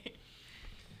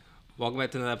Welcome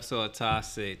back to another episode of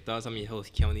Toxic Thoughts. I'm your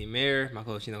host, Kelly Mayer. My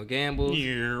co-host, Gambles.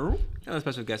 Yeah. And a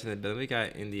special guest in the building. We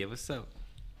got India. What's up?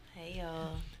 Hey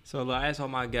y'all, So, look, I asked all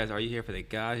my guests, are you here for the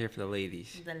guys, here for the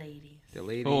ladies? the ladies. The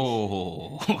ladies.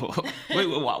 Oh. wait,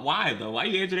 why though? Why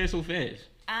you answer that so fast?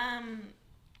 I'm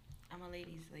a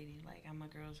ladies lady. Like I'm a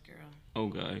girl's girl.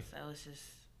 Okay.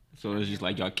 So It's just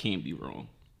like y'all can't be wrong.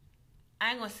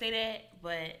 I ain't gonna say that,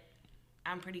 but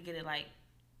I'm pretty good at like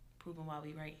proving why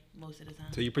we right most of the time.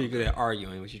 So, you're pretty good at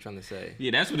arguing, what you trying to say.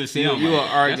 Yeah, that's what it You, sounds you like.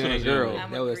 an arguing That's what it girl. sounds like.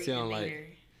 I'm That a would great sound like debater.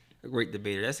 a great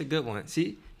debater. That's a good one.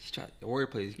 See? She tried, the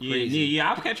wordplay is Yeah, crazy.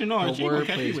 yeah, I'm catching on. Her She ain't gonna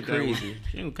catch wordplay me is with that one. crazy.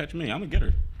 She ain't gonna catch me. I'm gonna get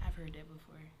her. I've heard that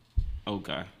before.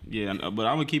 Okay. Yeah, but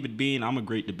I'm gonna keep it being. I'm a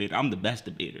great debater. I'm the best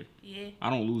debater. Yeah.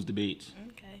 I don't lose debates.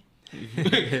 Okay.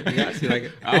 Yeah, I see like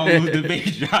it. I don't lose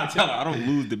debates. Y'all tell her I don't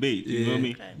lose debates. You know what I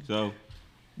mean? Okay. So,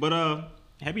 but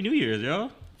Happy New Year's, y'all.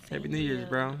 Happy New Year's,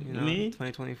 bro. You know, Me?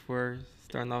 2024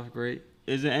 starting off great.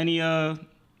 Is there any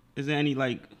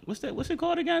like what's it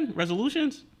called again?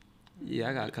 Resolutions? Yeah,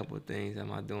 I got a couple of things I'm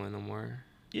not doing no more.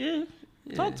 Yeah.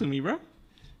 Yeah. Talk to me, bro.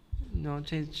 You know,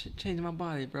 changing my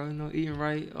body, bro. You know, eating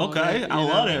right. all Okay, that, I you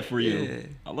love know? that for you. Yeah.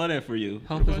 I love that for you.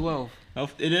 Health is wealth.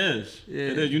 Health, it is. Yeah.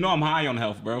 It is. You know I'm high on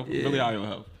health, bro. Yeah. Really high on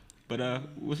health. But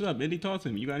what's up, Indy? Talk to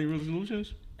me. You got any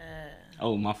resolutions?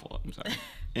 Oh, my fault. I'm sorry.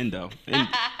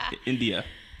 India.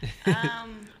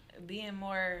 Being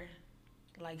more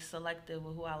like selective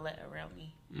with who I let around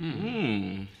me.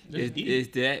 Is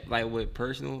that like with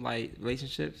personal like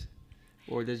relationships,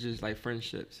 or that's just like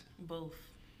friendships? Both.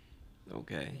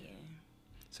 Okay. Yeah.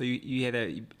 So you had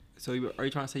a. So are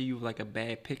you trying to say you were like a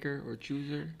bad picker or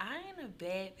chooser? I ain't a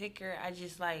bad picker. I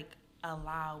just like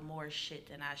allow more shit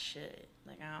than I should.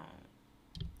 Like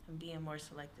I'm being more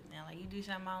selective now. Like you do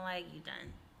something I don't like, you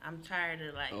done. I'm tired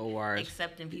of like word.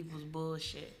 accepting people's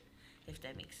bullshit. If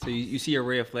that makes sense. So you see a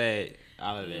red flag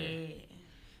out of there. Yeah.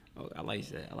 Oh, I like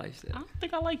that. I like I that. don't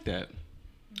think I like that.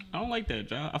 I don't like that,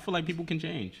 John. I feel like people can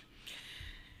change.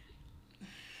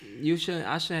 You should.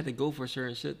 I should have to go for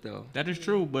certain shit though. That is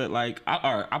true, but like,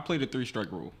 I play the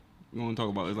 3-strike rule. We want to talk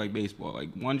about it's like baseball.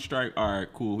 Like 1 strike, all right,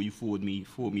 cool. You fooled me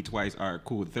twice, all right,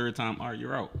 cool. The 3rd time, all right,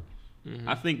 you're out. Mm-hmm.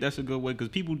 I think that's a good way because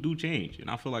people do change, and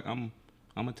I feel like I'm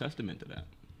a testament to that.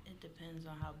 It depends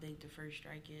on how big the first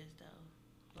strike is, though.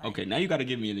 Like, Okay, now you got to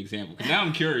give me an example because now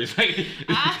I'm curious. all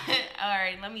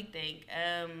right, let me think.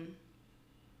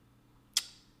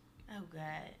 Oh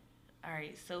God. All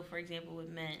right. So, for example, with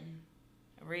men,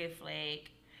 a red flag.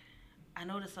 I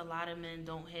notice a lot of men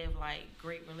don't have like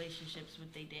great relationships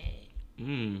with their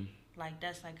dad. Like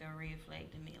that's like a red flag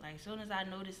to me. Like as soon as I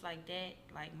notice like that,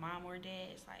 like mom or dad,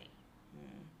 it's like.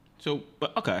 So,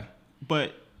 but okay,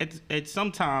 but it's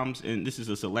sometimes, and this is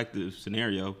a selective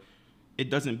scenario, it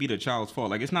doesn't be the child's fault.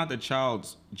 Like it's not the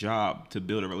child's job to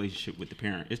build a relationship with the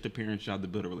parent. It's the parent's job to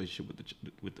build a relationship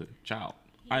with the child.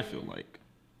 Yeah. I feel like,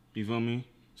 you feel me?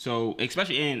 So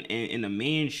especially in the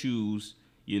man's shoes,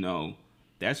 you know,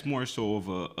 that's more so of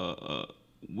a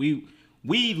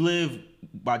we live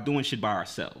by doing shit by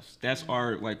ourselves. That's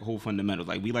our like whole fundamentals.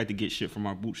 Like we like to get shit from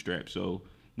our bootstraps. So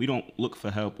we don't look for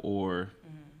help or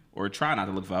try not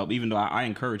to look for help. Even though I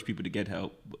encourage people to get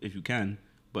help if you can.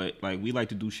 But like we like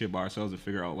to do shit by ourselves and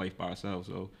figure out life by ourselves.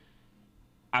 So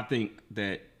I think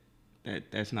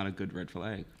that's not a good red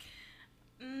flag.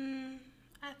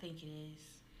 I think it is.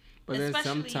 But then Especially-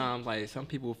 sometimes, like some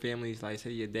people, families, like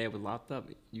say your dad was locked up,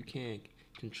 you can't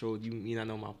control. You not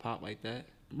know my pop like that.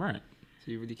 Right.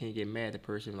 So you really can't get mad at the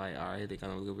person like, all right, they got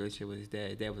a good relationship with his dad.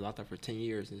 His dad was locked up for 10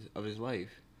 years of his life.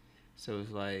 So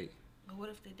it's like, But what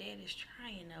if the dad is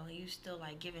trying though, and you still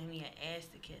like giving me an ass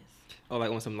to kiss? oh,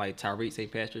 like on some like Tyreek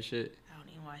St. Patrick shit. I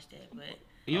don't even watch that, but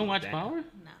You don't watch damn. Power?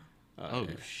 no. Oh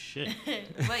Okay. shit.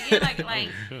 But yeah, like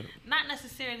not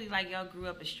necessarily like y'all grew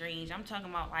up estranged. I'm talking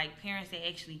about like parents that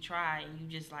actually try and you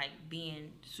just like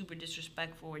being super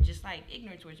disrespectful or just like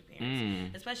ignorant towards your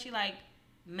parents. Especially like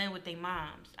men with their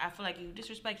moms. I feel like if you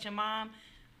disrespect your mom,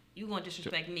 you gonna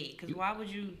disrespect me. Cause why would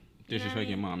you Disrespect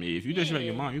your mom. Yeah, if you disrespect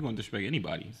your mom, you're gonna disrespect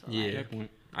anybody. So, Yeah. like, That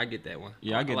point. I get that one.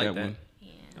 Yeah, I get like that one. yeah.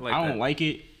 like I that. don't like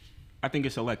it. I think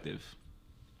it's selective.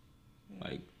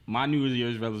 Like my New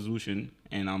Year's resolution,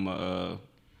 and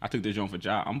I took this joint for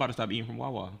job. I'm about to stop eating from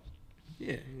Wawa.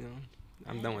 Yeah, you know,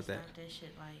 I'm I done with that. stopped that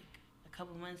shit like a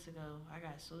couple months ago. I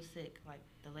got so sick like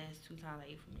the last 2 times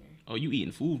I ate from there. Oh, you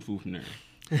eating food from there?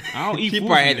 I don't eat She food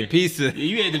probably from had the there. pizza. Yeah,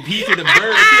 you had the pizza, the burger.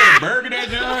 You had a burger that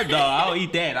joint? No, I don't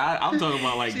eat that. I'm talking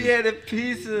about like She had the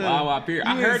pizza. Wawa period.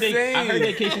 I You heard that insane.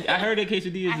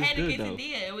 quesadilla I is had a good though.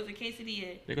 quesadilla. It was a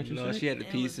quesadilla. They got you No, sick? she had the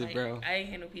It was pizza, like- bro. I ain't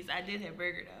had no pizza. I did have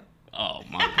burger though. Oh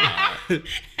my god.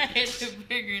 I had the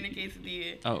burger in the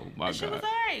quesadilla. Oh my That shit god.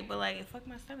 was alright, but like it fucked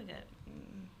my stomach up.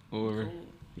 Or Cool.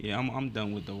 yeah, I'm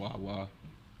done with the Wawa.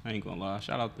 I ain't gonna lie.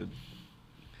 Shout out to.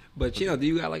 But do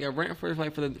you got like a rant for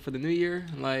the new year?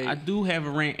 Like I do have a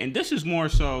rant, and this is more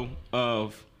so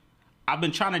of I've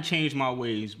been trying to change my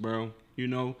ways, bro. You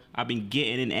know, I've been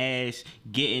getting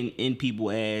in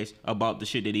people's ass about the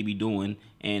shit that they be doing,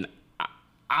 and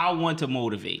I want to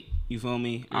motivate. You feel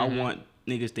me? I want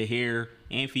niggas to hear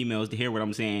and females to hear what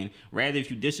I'm saying. Rather, if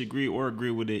you disagree or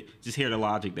agree with it, just hear the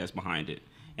logic that's behind it.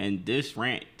 And this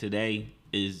rant today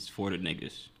is for the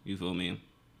niggas. You feel me?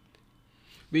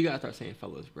 we gotta start saying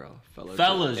fellas, bro.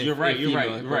 Fellas, and- you're right, and you're right,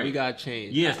 females, you're bro. right. We gotta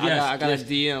change. Yes, I got yes. a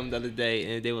DM the other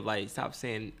day, and they would like stop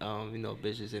saying,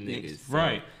 bitches and niggas. So,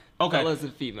 Right. Okay. Fellas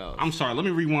and females. I'm sorry. Let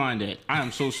me rewind that. I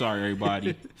am so sorry,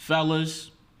 everybody. Fellas,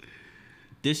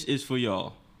 this is for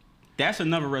y'all. That's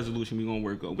another resolution we're gonna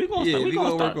work on. We're gonna start. we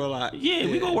gonna start. work on a lot. Yeah,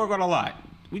 we're Yeah. gonna work on a lot.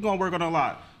 We're gonna work on a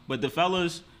lot. But the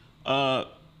fellas,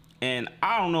 and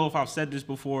I don't know if I've said this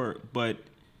before, but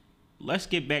let's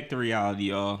get back to reality,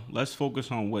 y'all. Let's focus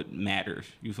on what matters.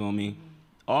 You feel me?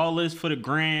 All this for the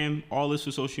gram, all this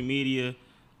for social media.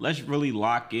 Let's really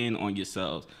lock in on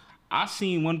yourselves. I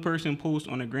seen one person post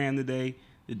on the gram today.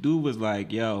 The dude was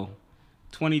like, yo,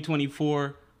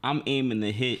 2024, I'm aiming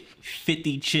to hit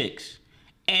 50 chicks.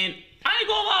 And I ain't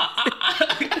gonna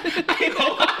lie. I ain't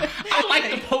gonna lie. I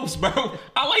like the post, bro.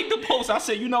 I like the post. I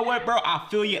said, you know what, bro? I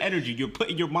feel your energy. You're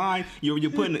putting your mind, you're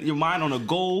putting your mind on a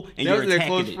goal, and that you're was their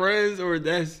attacking close it. friends, or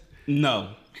that's No.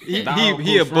 he Not all a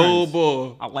close bold friends.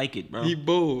 boy. I like it, bro. He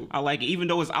bold. I like it. Even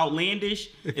though it's outlandish,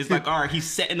 it's like, all right, he's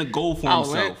setting a goal for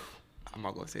himself. I'm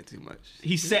not gonna say too much.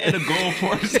 He's setting a goal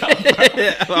for himself,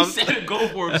 bro. He's setting a goal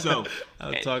for himself.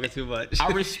 I'm talking too much. I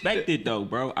respect it though,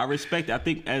 bro. I respect it. I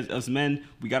think as men,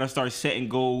 we gotta start setting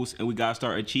goals and we gotta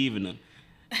start achieving them.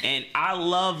 And I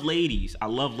love ladies. I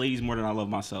love ladies more than I love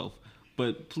myself.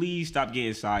 But please stop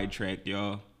getting sidetracked,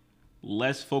 y'all.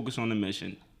 Let's focus on the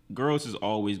mission. Girls is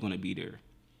always gonna be there.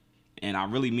 And I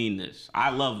really mean this.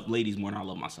 I love ladies more than I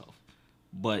love myself.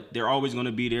 But they're always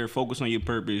gonna be there. Focus on your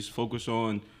purpose. Focus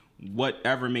on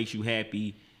whatever makes you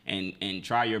happy, and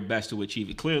try your best to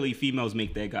achieve it. Clearly, females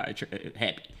make that guy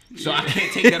happy, so I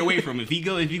can't take that away from him. If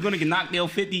you're gonna get knocked down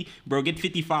 50, bro, get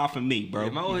 55 from me, bro. Yeah,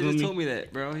 my You always feel just me? told me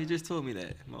that, bro. He just told me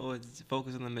that. My always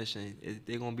focus on the mission.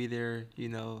 They're gonna be there,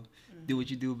 do what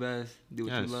you do best, do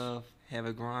what Yes. you love, have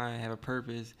a grind, have a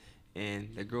purpose, and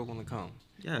the girl gonna come.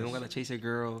 Yes. You don't gotta chase a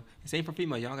girl. Same for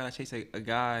female. Y'all gotta chase a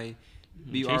guy.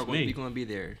 Chase me. You're gonna be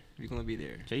there. You're gonna be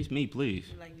there. Chase me, please.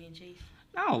 You like being chased?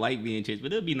 I don't like being chased,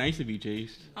 but it'd be nice to be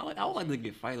chased. I would like to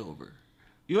get fight over.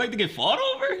 You like to get fought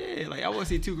over? Yeah, like I want to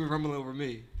see two girls rumbling over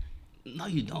me. No,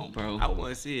 you don't, bro. I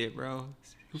want to see it, bro.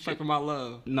 Who fight for my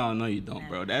love? No, you don't,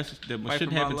 bro. That Fight shit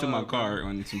for my happened to my love, car bro.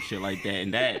 on some shit like that,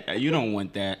 and that you don't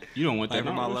want that. You don't want Fight that.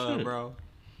 for my No, love, shit. bro.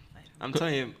 I'm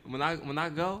telling you, when I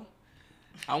go,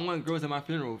 I want girls at my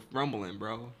funeral rumbling,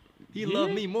 bro. He Yeah.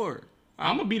 loved me more.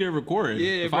 I'm gonna be there recording.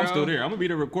 Yeah, if I'm bro. still there, I'm gonna be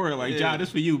there recording. Like, Yeah. John,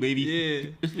 this for you, baby. Yeah,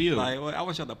 This for you. Like, I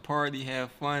want y'all to party,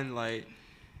 have fun, like,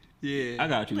 yeah. I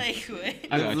got you. Like what?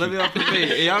 I got Let you. me up to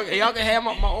me. And y'all can have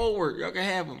my old work. Y'all can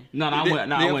have them. No, I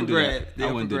wouldn't do that. They I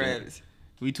up wouldn't for do that. grads.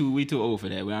 We too old for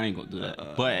that. I ain't gonna do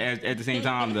that. But at the same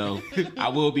time, though, I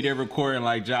will be there recording.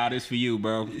 Like, Ja, this for you,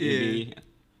 bro. Yeah.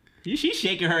 She's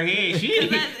shaking her head. Cause She.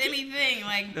 that's anything.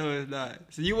 Like No, it's not.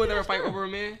 So you would never fight over a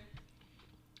man?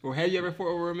 Or have you ever fought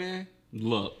over a man?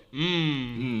 Look.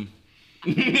 Mmm.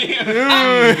 That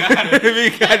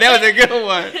that was a good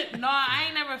one. no, I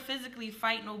ain't never physically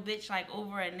fight no bitch like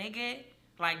over a nigga.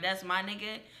 Like that's my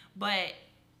nigga. But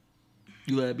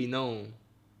You let it be known.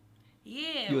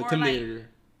 yeah, You or like intimidated her.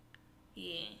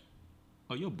 yeah.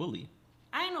 Oh, you're a bully.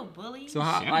 I ain't no bully. So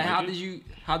how Sound like like how it. did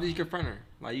you confront her?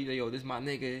 Like you yo, this my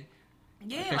nigga.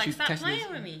 yeah, Text like you- stop text playing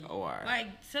this- with me. Oh, alright. Like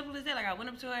simple as that. Like I went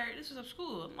up to her. This was up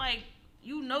school. I'm like,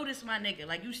 you know this my nigga.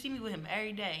 Like you see me with him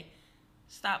every day.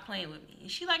 Stop playing with me. And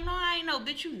she like, no, I ain't know,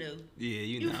 bitch. You knew. Yeah,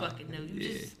 You know. fucking knew. You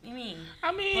Yeah. just, you mean.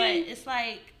 I mean, But it's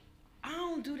like, I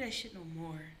don't do that shit no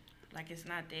more. Like it's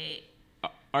not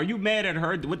that. are you mad at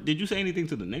her? What did you say anything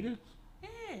to the nigga?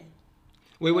 Yeah.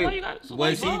 Wait, Why wait. you got- so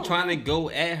Was why he both? trying to go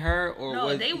at her or No,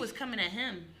 was they was coming at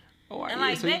him. Oh, alright, And yeah,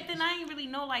 like so back then, I ain't really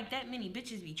know like that many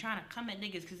bitches be trying to come at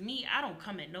niggas. Cause me, I don't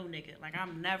come at no nigga. Like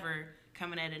I'm never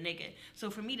coming at a nigga. So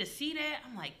for me to see that,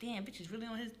 I'm like, damn, bitch is really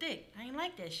on his dick. I ain't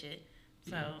like that shit.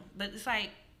 So, but it's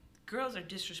like, girls are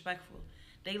disrespectful.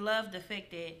 They love the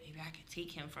fact that maybe I can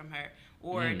take him from her.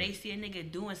 Or they see a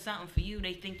nigga doing something for you,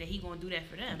 they think that he gonna do that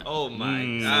for them. Oh my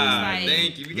God! Like,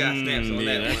 Thank you. We got snaps on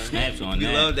that one. Snaps on we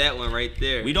that. love that one right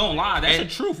there. We don't lie. That's the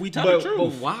truth. We tell the truth.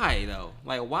 But why though?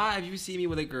 Like, why if you see me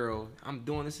with a girl, I'm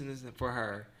doing this and this for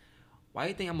her. Why do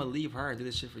you think I'm gonna leave her and do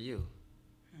this shit for you?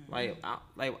 Like, I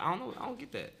don't know. I don't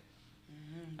get that.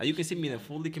 Like, you can see me in a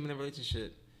fully committed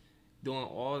relationship, doing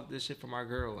all this shit for my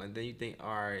girl, and then you think,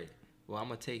 all right, well, I'm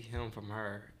gonna take him from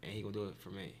her, and he gonna do it for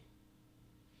me.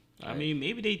 I mean,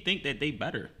 maybe they think that they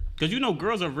better. Because, you know,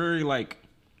 girls are very, like,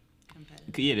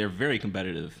 yeah, they're very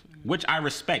competitive, which I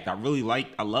respect. I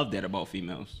love that about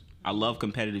females. I love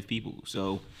competitive people.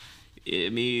 So, I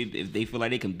mean, if they feel like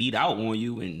they can beat out on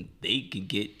you and they can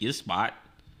get your spot,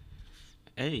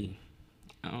 hey,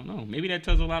 I don't know. Maybe that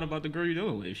tells a lot about the girl you're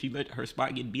dealing with if she let her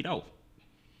spot get beat out.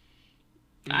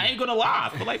 I ain't gonna lie.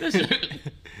 I feel like this. So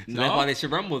that's why they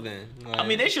should rumble then. Like, I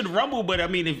mean, they should rumble, but I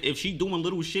mean, if she's doing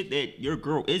little shit that your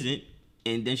girl isn't,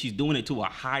 and then she's doing it to a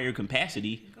higher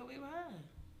capacity, go be behind.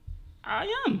 I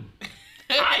am.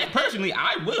 Personally,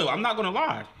 I will. I'm not gonna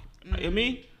lie. You know what I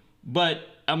mean? But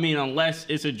I mean, unless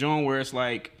it's a joint where it's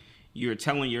like you're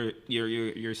telling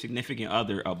your significant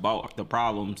other about the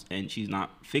problems and she's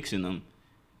not fixing them,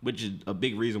 which is a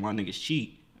big reason why niggas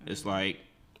cheat. It's like,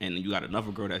 and you got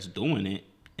another girl that's doing it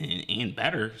and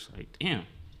better. It's like, damn.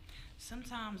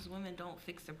 Sometimes women don't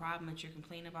fix the problem that you're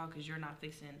complaining about because you're not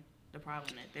fixing the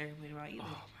problem that they're complaining about either. Oh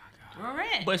my God. We're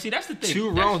red. But see, that's the thing. Two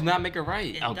wrongs not make it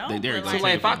right. It don't, So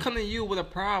like, if I come to you with a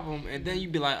problem and then you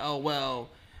be like, oh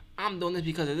well, I'm doing this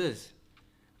because of this.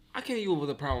 I came to you with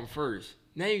a problem first.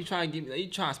 Now you try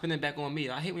to spin it back on me.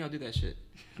 I hate when y'all do that shit.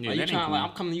 Yeah, like, that ain't cool.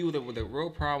 I'm coming to you with a real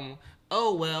problem.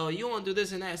 Oh well, you want to do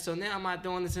this and that, so now I'm not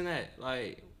doing this and that.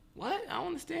 Like, what? I don't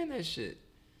understand that shit.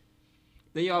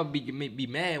 Then y'all be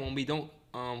mad when we don't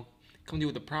come to you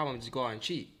with a problem and just go out and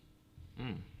cheat.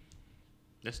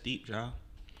 That's deep, y'all.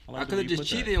 I could have just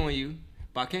cheated on you,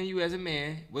 but I came to you as a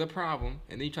man with a problem,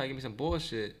 and then you try to give me some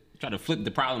bullshit. Try to flip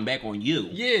the problem back on you.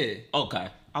 Yeah. Okay.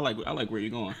 I like where you're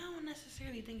going. I don't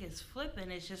necessarily think it's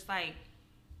flipping. It's just like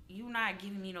you not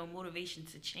giving me no motivation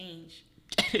to change.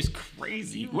 It's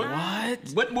crazy. What?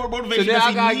 What more motivation So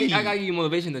now does he need? I gotta give you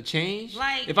motivation to change.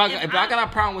 Like, if I got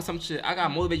a problem with some shit, I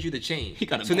gotta motivate you to change.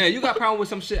 So now you got a problem with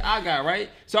some shit I got, right?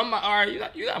 So I'm like, all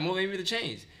right, you gotta motivate me to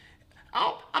change.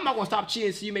 I'm not gonna stop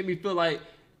cheating so you make me feel like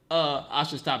I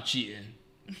should stop cheating.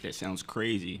 That sounds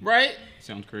crazy. Right?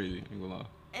 Sounds crazy. I ain't gonna lie.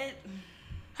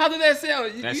 How did that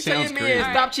sound? That you sounds saying, crazy.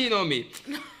 man, stop cheating on me.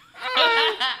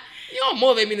 You don't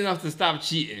motivate me enough to stop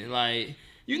cheating. Like,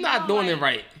 you're not doing it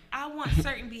right. I want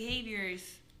certain behaviors,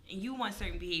 and you want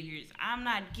certain behaviors. I'm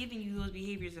not giving you those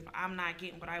behaviors if I'm not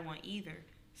getting what I want either.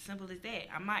 Simple as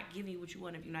that. I'm not giving you what you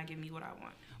want if you're not giving me what I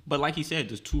want. But like he said,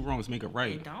 does two wrongs make it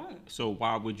right? They don't. So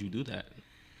why would you do that?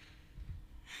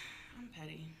 I'm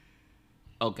petty.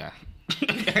 Okay.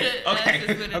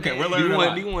 okay. Okay. We're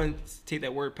learning. We want to take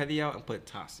that word petty out and put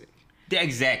toxic. Yeah,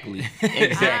 exactly.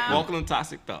 Exactly. Welcome to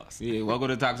Toxic Thoughts. Yeah, welcome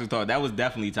to Toxic Thought. That was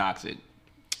definitely toxic.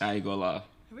 I ain't gonna lie.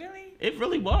 Really? It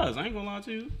really was. I ain't gonna lie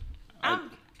to you.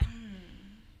 I'm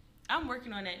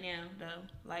working on that now, though.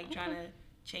 Like, trying to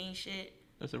change shit.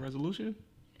 That's a resolution?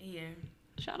 Yeah.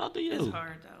 Shout out to you. It's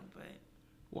hard, though, but...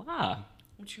 Why?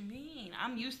 What you mean?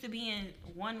 I'm used to being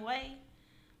one way,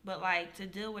 but, like, to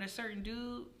deal with a certain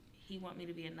dude, he want me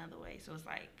to be another way. So it's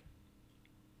like,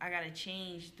 I gotta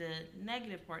change the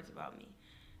negative parts about me.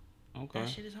 Okay. That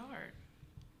shit is hard.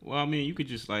 Well, I mean, you could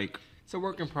just, like... It's a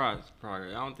work in progress.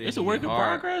 I don't think It's a work in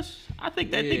progress. I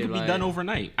think that thing could be done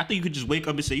overnight. I think you could just wake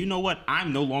up and say, you know what?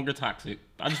 I'm no longer toxic.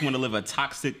 I just want to live a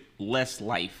toxic less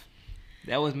life.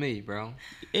 That was me, bro.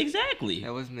 Exactly.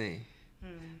 That was me.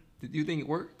 Did you think it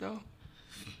worked though?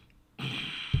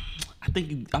 I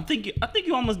think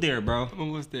you're almost there, bro. I'm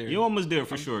almost there. You're almost there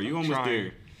for sure. You're almost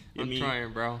there. I'm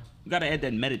trying, bro. You gotta add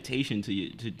that meditation to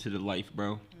the life,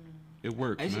 bro. It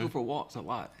works. I used to man. go for walks a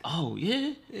lot. Oh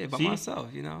yeah. Yeah, by See?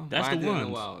 myself, you know. That's the Blinded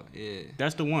in ones. wild. Yeah.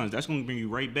 That's the ones. That's gonna bring you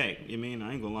right back. I mean,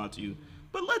 I ain't gonna lie to you.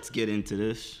 But let's get into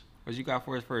this. What you got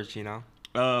for us first, Chino?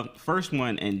 First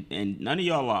one, and none of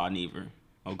y'all lie neither.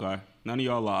 Okay, none of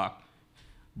y'all lie.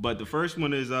 But the first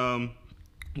one is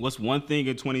what's one thing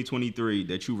in 2023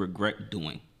 that you regret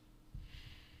doing?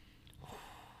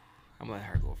 I'm gonna let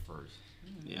her go first.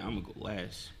 Yeah, I'm gonna go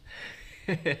last.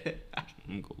 I'm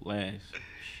gonna go last.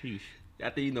 Sheesh.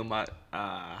 I think you know my.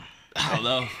 I don't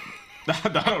know. I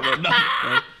don't know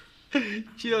nothing.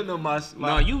 She don't know my.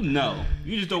 No, you know.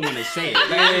 You just don't want to say it.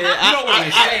 You don't want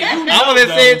to say it. You know, I want to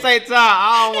though. say it tight time.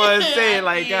 I don't want to say it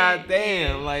like god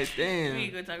damn, like We damn.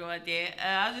 ain't gonna talk about that.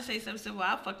 I'll just say something simple.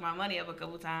 I fucked my money up a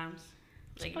couple times.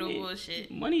 Like, no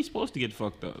bullshit. Money's supposed to get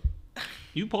fucked up.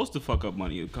 You supposed to fuck up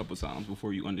money a couple times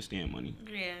before you understand money.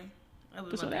 Yeah.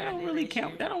 So that don't really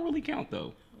count. That don't really count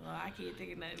though. Well, I can't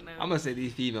think of nothing else. I'm gonna say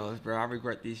these females, bro. I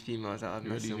regret these females I was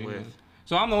messing with.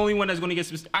 So I'm the only one that's gonna get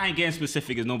specific. I ain't getting specific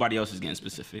because nobody else is getting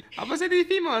specific. I'm gonna say these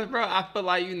females, bro. I feel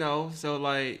like, you know, so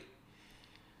like,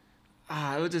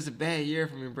 it was just a bad year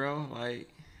for me, bro. Like,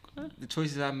 the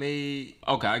choices I made.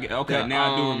 Okay, Yeah,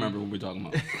 now I do remember what we're talking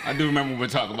about. I do remember what we're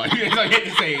talking about. You had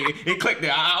to say it clicked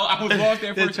there. I was lost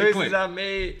there The first. choices I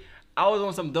made, I was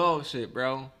on some dog shit,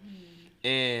 bro.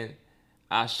 And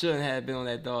I shouldn't have been on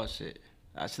that dog shit.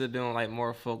 I should have been on, like,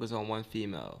 more focus on one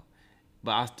female.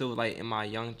 But I still, like, in my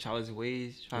young childish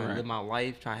ways, trying to live my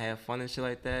life, trying to have fun and shit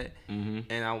like that.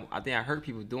 Mm-hmm. And I think I hurt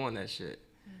people doing that shit.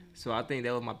 So I think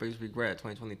that was my biggest regret of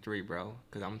 2023, bro.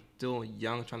 Because I'm still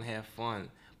young, trying to have fun,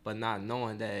 but not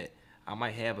knowing that I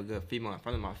might have a good female in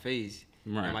front of my face.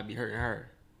 Right. I might be hurting her.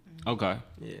 Okay.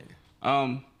 Yeah.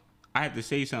 I have to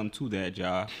say something to that,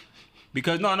 Ja.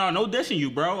 Because no dissing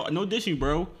you, bro. No dissing you,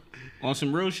 bro. On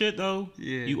some real shit though,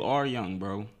 you are young,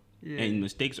 bro. Yeah. And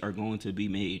mistakes are going to be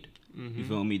made. Mm-hmm. You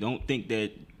feel me? Don't think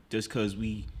that just because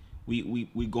we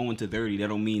go into 30, that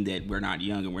don't mean that we're not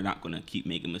young and we're not gonna keep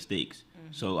making mistakes.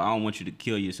 Mm-hmm. So I don't want you to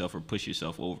kill yourself or push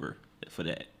yourself over for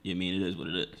that. You know what I mean? It is what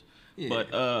it is. Yeah.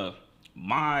 But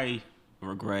my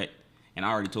regret, and I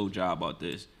already told y'all about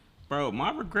this, bro.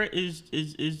 My regret is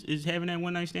having that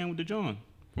one night stand with the John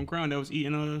from Crown that was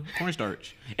eating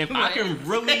cornstarch. If I can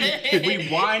really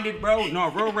rewind it, bro, no,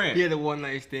 real rap. He had a one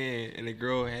night stand, and the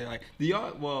girl had like, you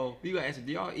gotta answer,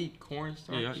 do y'all eat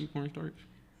cornstarch? Yeah, y'all eat cornstarch.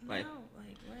 Like, no,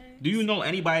 like what? Do you know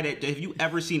anybody have you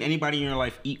ever seen anybody in your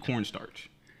life eat cornstarch?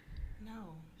 No.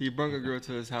 He brought a girl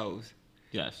to his house.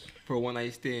 Yes. For a one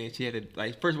night stand, she had to,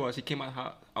 like, first of all, she came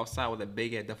outside with a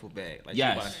big ass duffel bag. Like,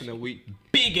 yes. She about to spend a week.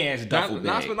 Big ass duffel bag.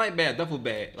 Not spend night bag, duffel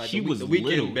bag. Like, she was the weekend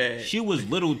little. bag. She was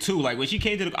little too. Like when she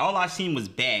came to all I seen was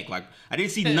bag. Like I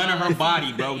didn't see none of her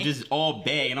body, bro. Just all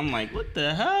bag. And I'm like, what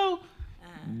the hell?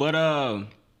 But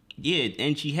yeah,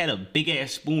 and she had a big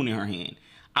ass spoon in her hand.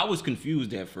 I was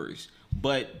confused at first,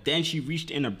 but then she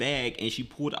reached in her bag and she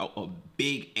pulled out a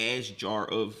big ass jar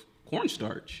of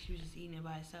cornstarch. She was just eating it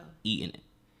by herself. Eating it.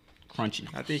 Crunching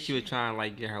it. I think she was trying to,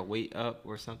 like, get her weight up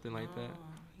or something like that.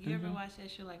 You ever watch that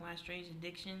show, like My Strange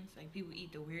Addictions? Like people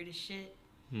eat the weirdest shit.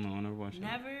 No, I never watched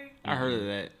that. Never? I heard of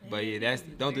that, but yeah,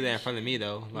 don't do that in front of me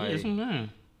though. Like,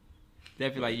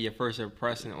 definitely, like, your first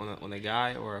impression on a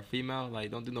guy or a female,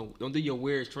 like, don't do your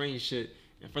weird, strange shit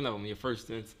in front of them. Your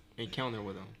first encounter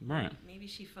with them. Right. Maybe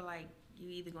she feel like you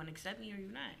either gonna accept me or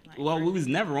you're not. Like, well, we was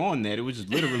never on that. It was just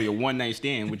literally a one night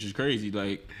stand, which is crazy.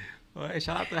 Like, well, hey,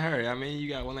 shout out to her. I mean, you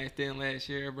got one night stand last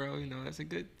year, bro. You know, that's a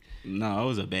good. No, it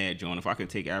was a bad joint. If I could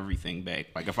take everything back,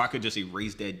 like if I could just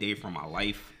erase that day from my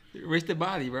life. Erase the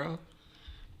body, bro.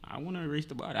 I want to erase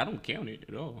the body. I don't count it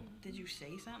at all. Did you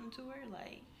say something to her?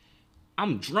 Like,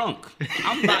 I'm drunk.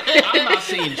 I'm not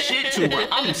saying shit to her.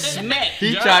 I'm smacked.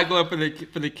 He tried going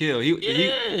for the kill.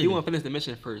 He want to finish the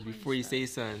mission first before he say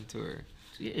something to her.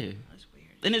 Yeah. that's weird.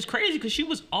 And it's crazy because she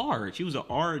was hard. She was an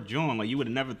hard joint. Like you would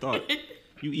have never thought.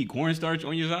 You eat cornstarch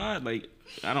on your side? Like,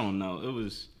 I don't know. It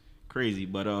was crazy.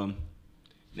 But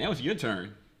now it's your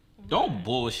turn. Don't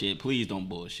bullshit. Please don't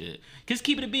bullshit. Just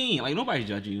keep it a bean. Like, nobody's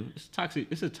judging you. It's toxic.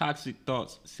 It's a toxic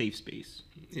thoughts safe space.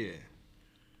 Yeah.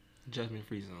 Judgment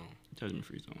free zone. Judgment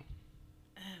free zone.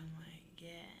 Oh my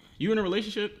god. You in a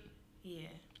relationship? Yeah.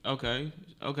 Okay.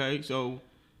 So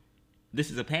this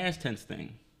is a past tense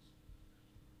thing.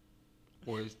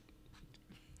 Or it's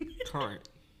current.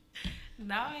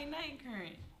 No, ain't nothing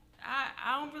current.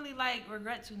 I don't really like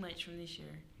regret too much from this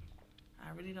year.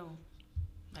 I really don't.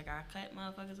 Like, I cut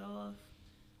motherfuckers off.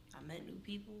 I met new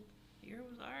people. Year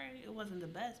was alright. It wasn't the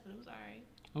best, but it was alright.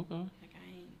 Okay. Like,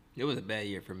 I ain't. It was a bad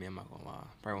year for me. I'm not gonna lie.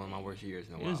 Probably one of my worst years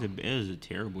in a while. It was a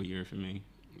terrible year for me.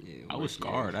 Yeah, I was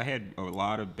scarred. I had a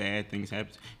lot of bad things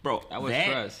happen. Bro, I was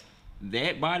stressed.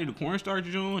 That body, the cornstarch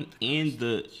John, and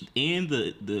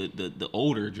the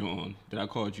older John that I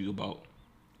called you about.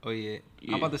 Oh yeah.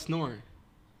 Yeah. How about the snoring?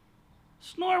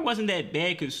 Snore wasn't that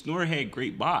bad because Snore had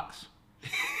great box.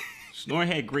 Snore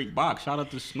had great box. Shout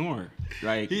out to Snore.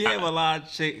 Like, He have a lot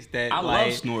of chicks that I like,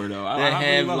 love Snore though. that I really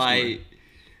have love like Snore.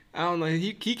 I don't know.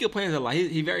 He complains a lot.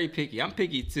 He very picky. I'm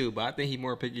picky too, but I think he's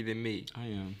more picky than me. I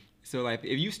am. So like,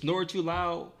 if you snore too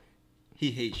loud,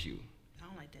 he hates you. I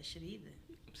don't like that shit either.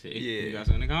 See, Yeah. you got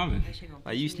something in common. That shit gonna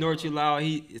Like, piss you me snore off. too loud,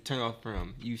 it's turned off from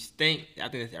him. You stink. I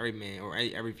think that's every man or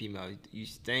every female. You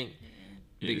stink.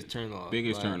 Biggest turn off.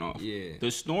 Biggest Like, turn off. Yeah.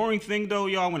 The snoring thing though,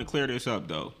 y'all want to clear this up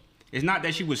though. It's not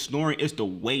that she was snoring, it's the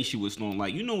way she was snoring.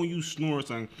 Like, you know when you snore, it's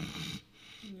like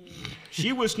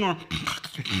She was snoring.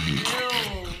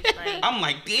 I'm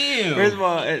like, damn. First of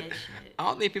all, I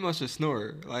don't think females should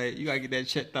snore. Like, you gotta get that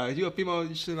checked out. If you a female,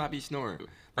 you should not be snoring.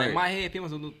 Like, in my head,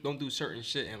 females don't do certain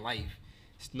shit in life.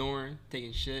 Snoring,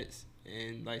 taking shits,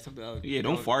 and like something else. Yeah,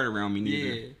 don't fart around me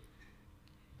neither. Yeah.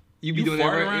 You be doing that,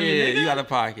 fart right? around Yeah, your nigga? you out of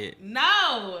pocket.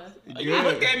 No. You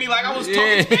looked at me like I was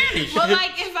Yeah. talking Spanish. But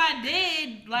like if I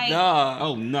did, like Nah.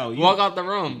 Oh no! Walk out the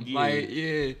room. Yeah. Like,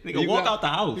 yeah. Nigga, You walk got- out the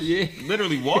house. Yeah.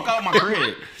 Literally, walk out my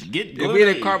crib. Get If we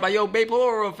in the car, like, yo, babe, pull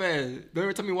over real fast. Don't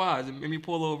ever tell me why. Just make me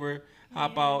pull over,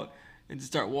 hop out, and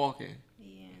just start walking.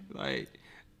 yeah. Like,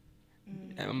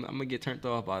 I'm gonna get turned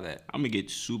off by that. I'm gonna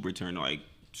get super turned, like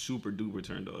super duper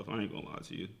turned off. I ain't gonna lie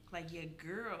to you. Like your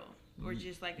girl. Or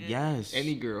just like a Yes.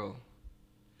 Any girl.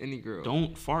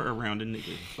 Don't fart around a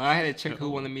nigga. Like, I had a chick who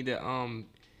wanted me to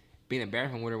be in the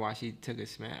bathroom with her while she took a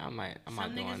smack. I'm like, I'm Some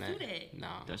not doing niggas that. do that.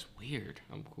 Nah, That's weird.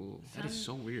 I'm cool. That is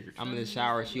so weird. I'm in the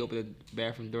shower. She opened the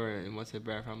bathroom door and went to the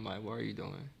bathroom. I'm like, what are you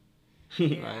doing? Yeah,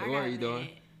 Like, I what got are you doing? mad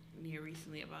here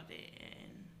recently about that,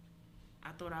 and I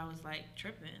thought I was like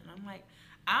tripping. And I'm like,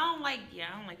 I don't like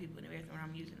people in the bathroom when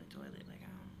I'm using the toilet. Like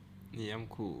I don't. Yeah, I'm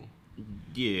cool.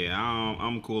 Yeah,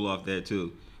 I'm cool off that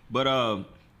too. But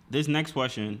this next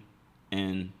question,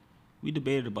 and we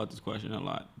debated about this question a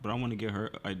lot, but I want to get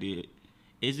her idea.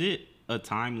 Is it a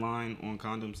timeline on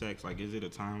condom sex? Like, is it a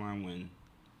timeline when,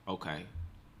 okay,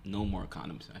 no more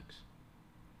condom sex?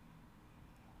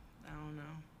 I don't know.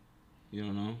 You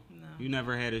don't know? No. You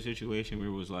never had a situation where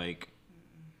it was like,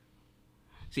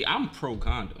 see, I'm pro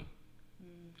condom.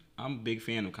 I'm a big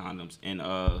fan of condoms, and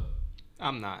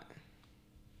I'm not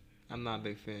a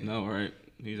big fan. no, right?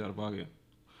 He's out of pocket.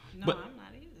 No, But- I'm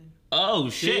not either. Oh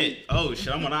shit! Oh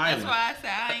shit! I'm on an That's island. why I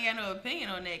said I ain't got no opinion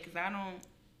on that, because I don't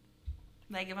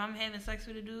like if I'm having sex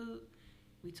with a dude,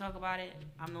 we talk about it.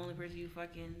 I'm the only person you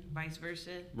fucking, vice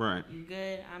versa. Right. You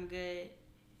good? I'm good.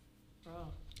 Bro.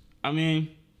 I mean,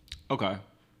 okay.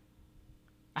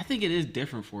 I think it is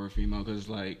different for a female because,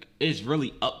 like, it's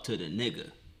really up to the nigga,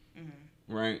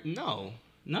 right? No,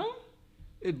 No.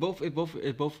 it's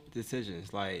both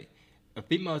decisions. Like, a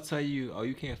female tell you, oh,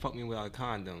 you can't fuck me without a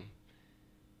condom.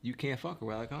 You can't fuck her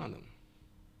without a condom.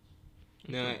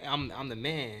 Now, I'm the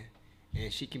man,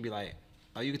 and she can be like,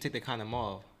 oh, you can take the condom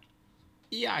off.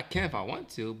 Yeah, I can if I want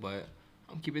to, but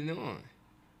I'm keeping it on.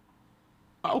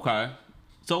 Okay.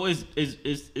 So it's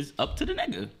up to the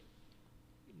nigga.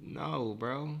 No,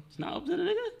 bro. It's not up to the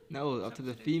nigga. No, it's up to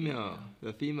the female.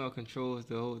 The female controls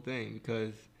the whole thing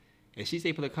because if she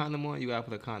say put a condom on, you gotta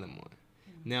put a condom on.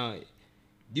 Now,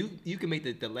 you can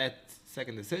make the last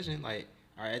second decision. Like,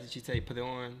 all right, after she say put it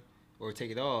on or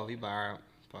take it off, you be like, all right,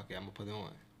 fuck it, I'm gonna put it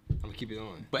on. I'm gonna keep it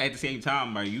on. But at the same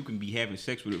time, right, you can be having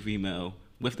sex with a female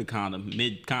with the condom,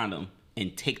 mid condom,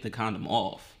 and take the condom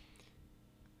off.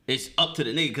 It's up to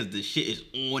the nigga because the shit is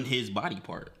on his body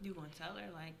part. You gonna tell her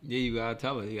like? Yeah, you gotta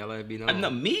tell her. You gotta let it be known. No,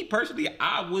 me personally,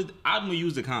 I'm gonna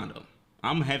use a condom.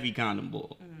 I'm a heavy condom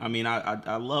bull. I mean,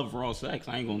 I love raw sex.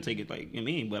 I ain't gonna take it like I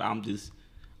mean, but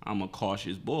I'm a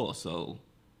cautious bull. So,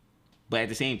 but at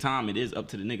the same time, it is up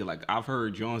to the nigga. Like I've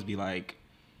heard Jones be like,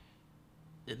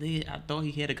 "The nigga, I thought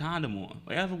he had a condom on."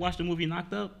 Like, ever watched the movie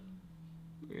Knocked Up?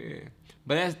 Yeah,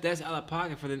 but that's out of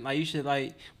pocket for them. Like you should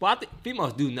like. Well, I think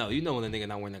females do know. You know when a nigga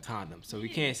not wearing a condom, so we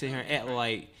can't sit here and act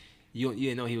like you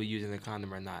didn't know he was using a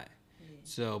condom or not.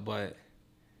 So, but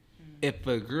if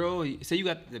a girl, say you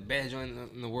got the best joint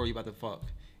in the world, you about to fuck,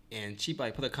 and she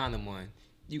like put a condom on,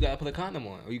 you gotta put a condom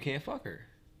on, or you can't fuck her.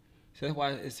 So that's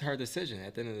why it's her decision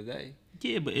at the end of the day.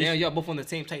 Yeah, but Now y'all both on the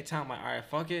same tight time. Like, all right,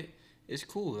 fuck it, it's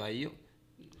cool. Like you.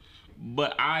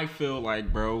 But I feel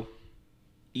like, bro,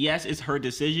 yes, it's her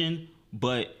decision,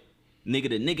 but the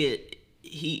nigga,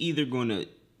 he either gonna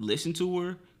listen to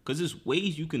her, cause there's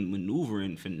ways you can maneuver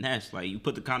and finesse. Like you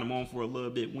put the condom on for a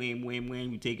little bit, wham,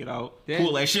 you take it out,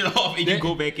 pull that shit off, and you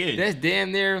go back in. That's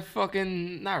damn near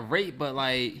fucking not rape, but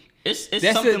like It's that's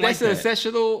something like that's that. a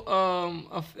sexual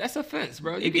that's offense,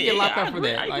 bro. You can get locked up for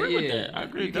that. I Like, agree with yeah, that. I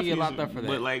agree. You can get locked up for that.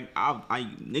 But like, I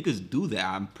niggas do that.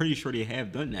 I'm pretty sure they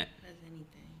have done that. That's anything.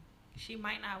 She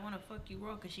might not want to fuck you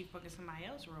raw because she fucking somebody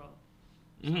else raw.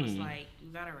 So it's like you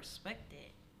gotta respect that.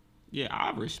 Yeah,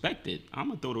 I respect it. I'm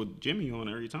gonna throw the Jimmy on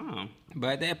every time. But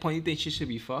at that point, you think she should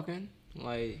be fucking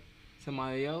like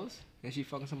somebody else, and she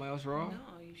fucking somebody else raw? No,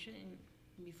 you shouldn't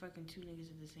be fucking two niggas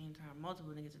at the same time,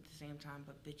 multiple niggas at the same time,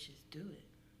 but bitches do it.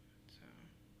 So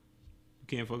You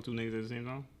can't fuck two niggas at the same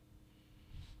time.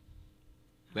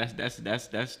 That's I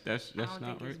don't not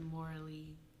think right. it's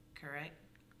morally correct.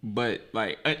 But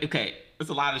like, okay, there's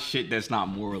a lot of shit that's not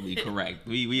morally correct.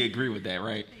 We agree with that,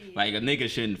 right? Like a nigga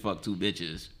shouldn't fuck two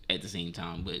bitches at the same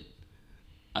time. But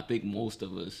I think most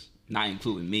of us not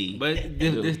including me. But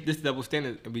this double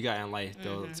standard we got in life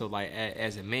though. So like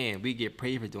as a man, we get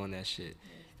praised for doing that shit.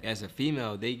 As a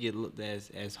female, they get looked at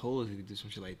as hoes if you do some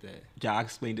shit like that. I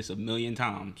explained this a million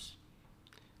times.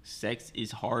 Sex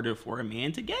is harder for a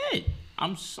man to get.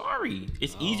 I'm sorry.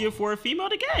 It's easier for a female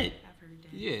to get. I've heard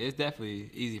that. Yeah, it's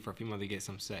definitely easy for a female to get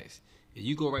some sex. If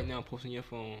you go right now and post on your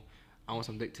phone, I want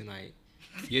some dick tonight,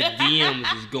 your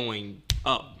DMs is going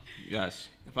up. Yes.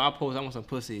 If I post, I want some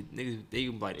pussy, niggas, they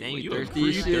can be like, dang, Well, you you a thirsty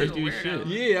creep, as shit. thirsty as shit.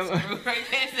 Yeah, Right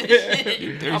past that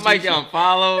shit. I might get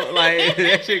unfollowed. Like,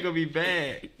 that shit gonna be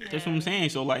bad. That's what I'm saying.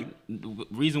 So, like, the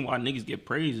reason why niggas get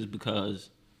praised is because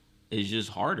it's just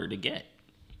harder to get.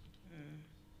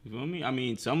 You feel me? I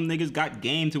mean, some niggas got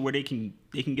game to where they can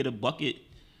get a bucket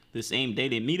the same day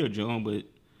they meet a Joan, but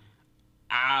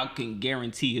I can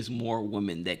guarantee it's more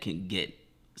women that can get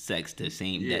sex the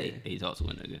same day they talk to a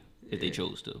nigga if they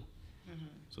chose to.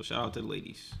 So shout out to the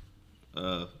ladies.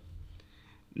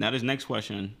 Now this next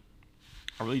question,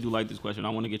 I really do like this question. I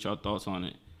want to get y'all thoughts on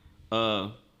it.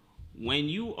 When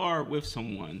you are with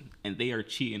someone and they are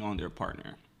cheating on their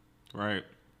partner, right?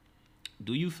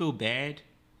 Do you feel bad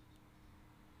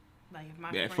Like if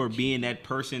my for friend being that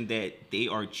person that they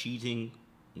are cheating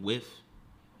with?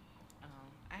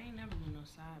 I ain't never been no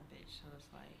side bitch, so it's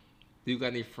like Do you got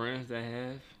any friends that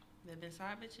have? they've been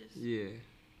side bitches. Yeah.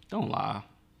 Don't lie.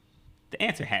 The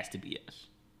answer has to be yes.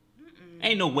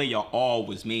 Ain't no way y'all all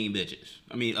was main bitches.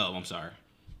 I mean, I'm sorry.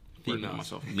 Working on Females.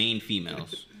 myself. Main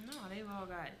females. No, they've all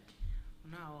got.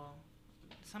 No, well,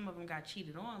 some of them got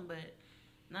cheated on, but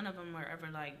none of them are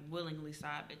ever like willingly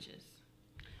side bitches.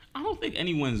 I don't think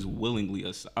anyone's willingly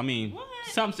I mean, What?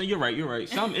 some say you're right.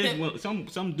 Some is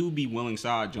some do be willing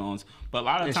side Jones, but a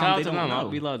lot of And times shout out they to don't them. know.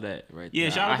 We love that right Yeah,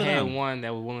 there. shout out to I had them. one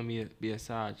that was willing me to be a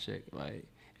side chick, like,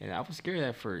 and I was scared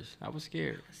at first. I was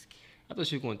scared. I thought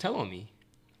she was gonna tell on me.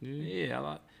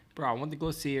 Yeah, bro, I went to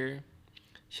go see her.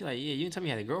 She like, yeah, you didn't tell me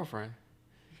you had a girlfriend.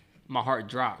 My heart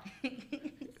dropped.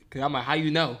 Cause I'm like, how you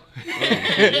know?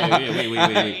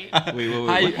 Wait.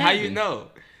 How you know?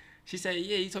 She said,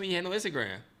 yeah, you told me you had no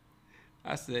Instagram.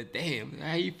 I said, damn,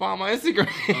 how you find my Instagram?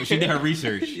 Oh, she did her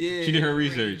research. Yeah. She did her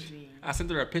research. I sent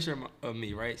her a picture of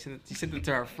me, right? She sent it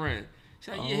to her friend.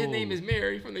 She's like, yeah, his name is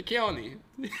Mary from the county.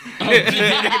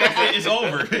 It's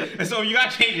over. So you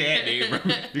gotta change your ad name, bro.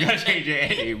 You gotta change your ad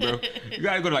name, bro. You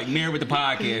gotta go to like Married with the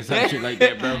Podcast, some shit like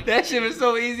that, bro. That shit was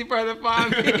so easy for her to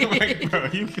find me. Like, bro,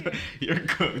 you're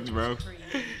cooked, bro.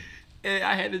 And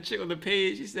I had the chick on the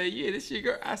page. She said, yeah, this your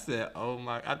girl. I said, oh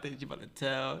my, I think you about to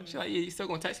tell. She's like, yeah, you still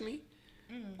gonna text me?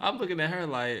 I'm looking at her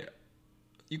like,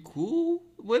 you cool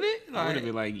with it? I would Like, have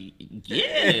been like,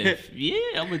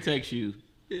 yeah, I'm gonna text you.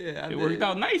 yeah, I It worked did.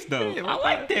 out nice though. Yeah, it I worked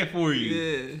like out. that for you.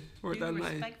 Yeah, Do worked you out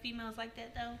nice. respect females like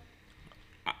that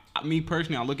though? Me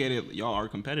personally, I look at it. Y'all are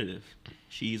competitive.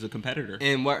 She's a competitor.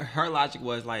 And what her logic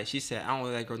was, like, she said, I don't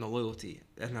owe that girl no loyalty.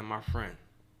 That's not my friend.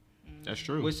 That's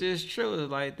true. Which is true.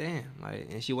 It's like, damn. Like,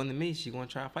 and she wanted me. She gonna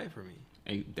try to fight for me.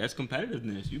 Hey, that's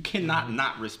competitiveness. You cannot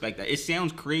not respect that. It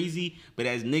sounds crazy, but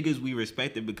as niggas, we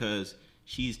respect it because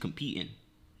she's competing.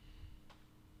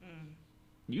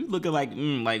 You looking like,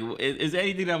 is there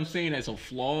anything that I'm saying that's a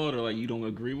flawed or like you don't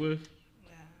agree with?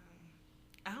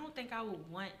 I don't think I would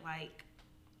want like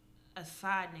a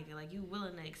side nigga. Like you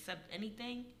willing to accept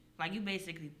anything? Like you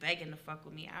basically begging to fuck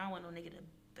with me. I don't want no nigga to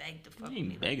beg to fuck You with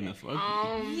me. ain't begging to like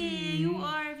fuck. with Yeah, you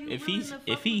are. if willing he's to fuck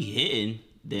if he with me. hitting,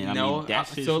 then I No, mean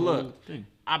that's his so whole look. thing.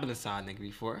 I've been a side nigga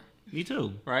before, Me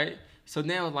too. right? So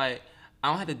now, like, I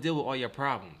don't have to deal with all your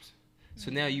problems.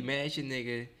 So now you mad at your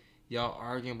nigga, y'all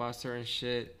arguing about certain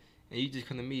shit, and you just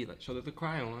come to me like, shoulder to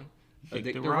cry on, a Dick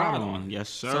dick to to ride ride on. on. Yes,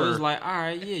 sir. So it's like, all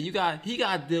right, yeah, he got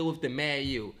to deal with the mad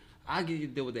you. I get to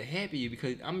deal with the happy you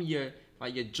because I'm your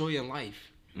joy in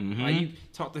life. Mhm. Like you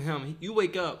talk to him, you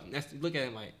wake up, you look at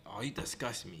him like, oh, you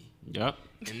disgust me. Yep.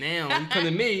 And now you come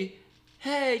to me,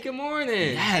 hey, good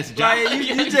morning. Yes, like John.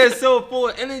 you just so full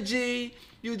of energy.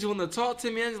 You just want to talk to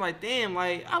me. I'm just like, damn,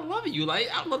 like I love you. Like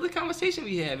I love the conversation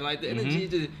we have. Like the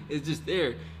energy is just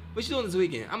there. What you doing this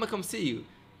weekend? I'm gonna come see you.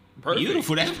 Perfect.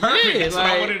 Beautiful. That's perfect. Yeah, That's what I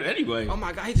like, wanted anyway. Oh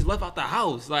my god, he just left out the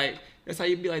house. Like that's how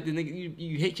you be like the nigga.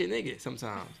 You hate your nigga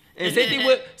sometimes. And same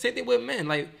thing with men.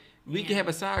 Like we can have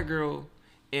a side girl,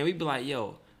 and we be like,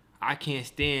 yo, I can't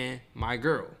stand my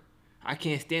girl. I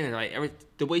can't stand her.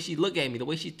 Like the way she look at me, the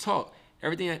way she talk,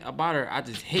 everything about her, I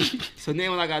just hate. So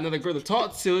then when I got another girl to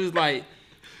talk to, it's like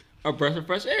a breath of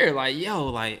fresh air. Like yo,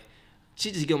 like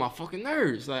she just get on my fucking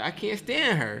nerves. Like I can't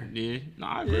stand her. Yeah. No,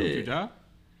 I agree with you, Yeah. John.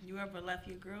 You ever left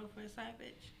your girl for a side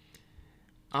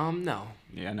bitch? No.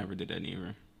 Yeah, I never did that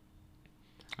neither.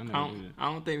 I never I did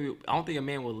it. don't think a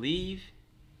man will leave.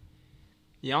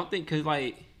 Yeah, I don't think cause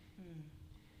like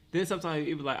Then sometimes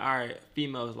it be like, all right,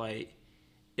 females like,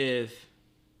 if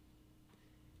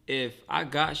I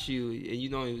got you and you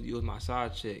know you was my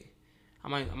side chick, I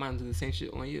might do the same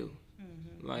shit on you.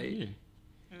 Mm-hmm. Like,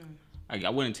 yeah. I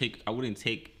wouldn't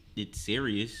take it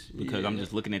serious because I'm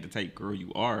just looking at the type of girl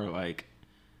you are. Like,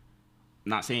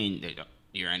 not saying that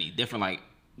you're any different. Like,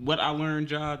 what I learned,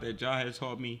 that Ja has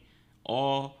taught me,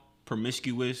 all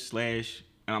promiscuous / and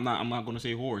I'm not gonna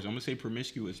say whores. I'm gonna say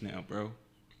promiscuous now, bro.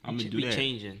 I'm gonna do that.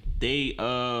 Changing. They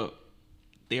are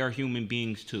human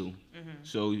beings too. Mm-hmm.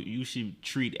 So you should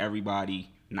treat everybody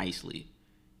nicely.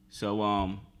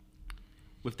 So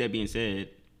with that being said,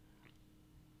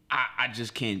 I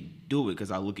just can't do it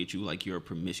because I look at you like you're a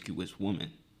promiscuous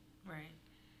woman. Right.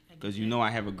 Because you know I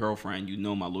have a girlfriend. You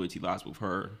know my loyalty lies with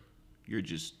her. You're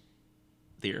just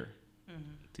there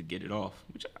to get it off,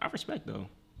 which I respect though.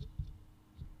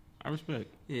 I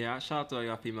respect. Yeah, I shout out to all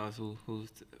y'all females who's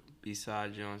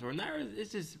beside Jones or not.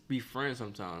 It's just be friends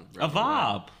sometimes. Bro. A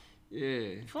vibe.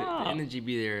 Yeah, the energy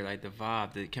be there, like the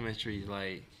vibe, the chemistry,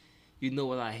 like you know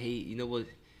what I hate, you know what,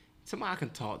 somebody I can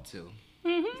talk to.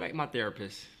 It's like my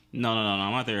therapist. No,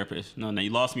 my therapist. No, you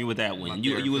lost me with that one.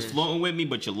 You was floating with me,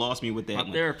 but you lost me with that one.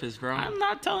 My therapist, bro. I'm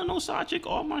not telling no side chick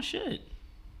all my shit.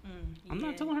 I'm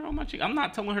not telling her all my shit. I'm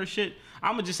not telling her shit.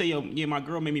 I'm gonna just say, yo, yeah, my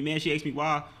girl made me mad. She asked me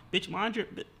why. Bitch, mind your.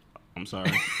 I'm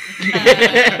sorry.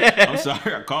 I'm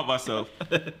sorry. I caught myself.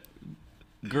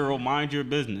 Girl, mind your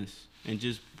business and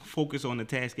just focus on the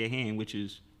task at hand, which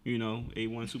is,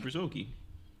 A1 Super Soaky.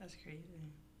 That's crazy.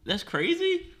 That's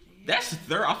crazy? Yeah. That's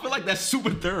thorough. I feel like that's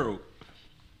super thorough.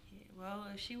 Yeah, well,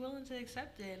 if she willing to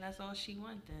accept it and that's all she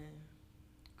wants, then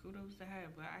kudos to her.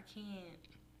 But I can't.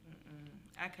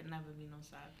 I could never be no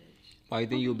side bitch. Why you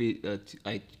think you'll be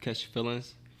like catch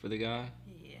feelings for the guy?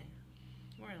 Yeah,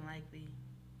 more than likely.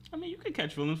 I mean, you could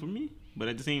catch feelings for me, but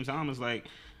at the same time, it's like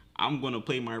I'm gonna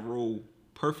play my role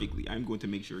perfectly. I'm going to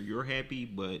make sure you're happy,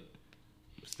 but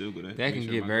I'm still gonna. That can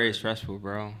get very stressful,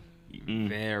 bro.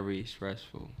 Very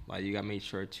stressful. Like you gotta make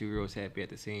sure 2 girls happy at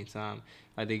the same time.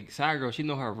 Like the side girl, she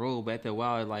know her role, but after a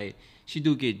while, like she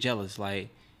do get jealous. Like,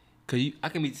 I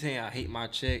can be saying I hate my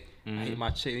chick, and you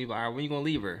be like, all right, when you gonna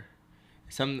leave her?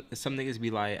 Some niggas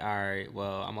be like, all right,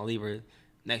 well I'm gonna leave her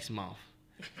next month,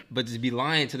 but just be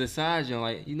lying to the side,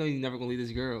 like you never gonna leave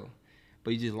this girl,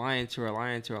 but you just lying to her,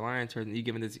 and you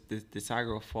giving this side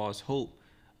girl false hope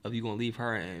of you gonna leave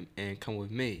her and come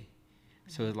with me.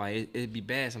 So it's like it'd be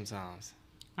bad sometimes.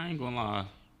 I ain't gonna lie.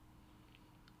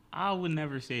 I would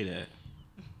never say that.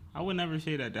 I would never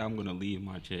say that I'm gonna leave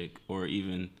my chick or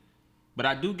even. But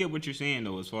I do get what you're saying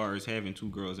though, as far as having 2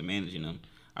 girls and managing them.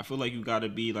 I feel like you gotta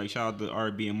be like, shout out to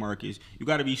RB and Marcus. You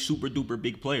gotta be super duper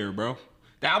big player, bro.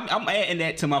 I'm adding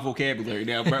that to my vocabulary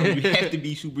now, bro. You have to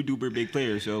be super duper big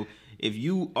player. So if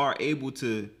you are able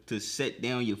to set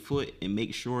down your foot and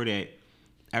make sure that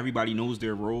everybody knows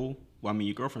their role. Well, I mean,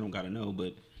 your girlfriend don't gotta know,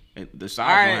 but the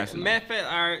side girl has to know. Matter of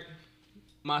fact, all right,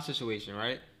 my situation,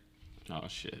 right? Oh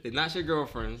shit! It's not your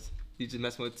girlfriends. You just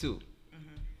messing with 2.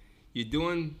 You're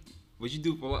doing what you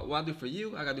do for what I do for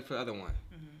you. I gotta do for the other one.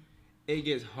 It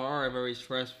gets hard and very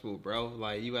stressful, bro.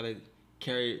 Like you gotta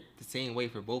carry the same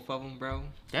weight for both of them, bro.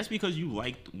 That's because you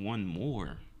liked one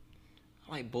more.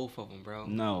 I like both of them, bro.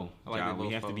 No,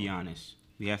 we have to be honest.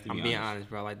 We have to be honest. I'm being honest,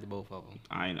 bro. I like both of them.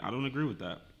 I don't agree with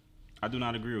that. I do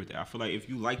not agree with that. I feel like if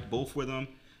you liked both of them,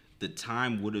 the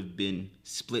time would have been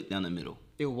split down the middle.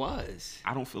 It was.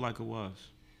 I don't feel like it was.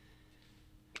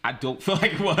 I don't feel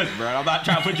like it was, bro. I'm not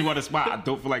trying to put you on the spot. I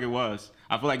don't feel like it was.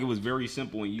 I feel like it was very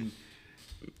simple and you...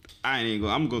 I'm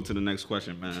gonna go to the next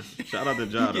question, man. Shout out to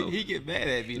Jado. He get mad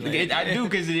at me. Like, I do,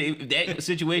 because that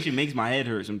situation makes my head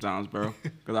hurt sometimes, bro.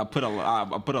 Because I put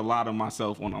a lot of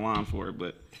myself on the line for it,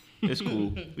 but it's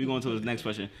cool. We going to the next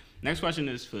question. Next question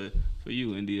is for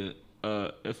you, India.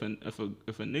 If a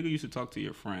nigga used to talk to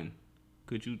your friend,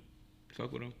 could you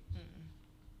fuck with him?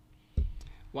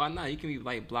 Why not? You can be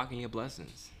like blocking your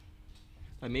blessings.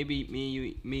 Like maybe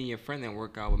me and your friend didn't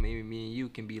work out, but maybe me and you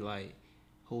can be like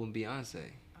holding Beyonce.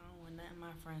 I don't want nothing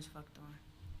my friends fucked on.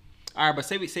 All right, but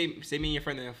say me and your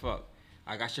friend didn't fuck.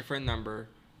 I got your friend number.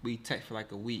 We text for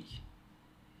like a week,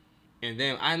 and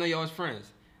then I know y'all was friends.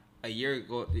 A year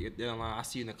ago, down the line, I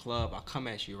see you in the club. I come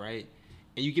at you, right?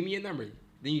 And you give me your number.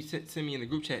 Then you send me in the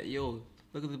group chat, yo,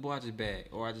 look at the boy I just bagged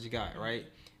or I just got, right?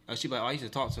 She be like, oh, I used to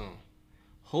talk to him.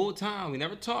 Whole time, we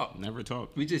never talked. Never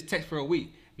talked. We just text for a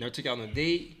week. Never took you out on a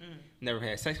date. Never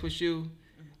had sex with you.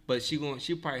 But she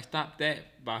probably stop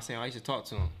that by saying, I used to talk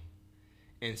to him.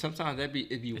 And sometimes it'd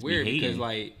be weird because,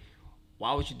 like,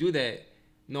 why would you do that?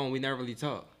 No, we never really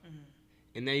talked.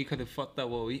 And then you could have fucked up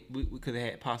what we could have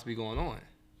had possibly going on.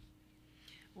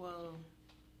 Well,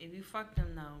 If you fucked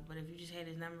him, no. But if you just had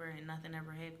his number and nothing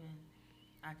ever happened,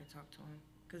 I could talk to him.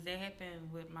 Because that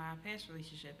happened with my past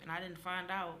relationship. And I didn't find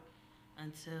out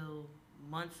until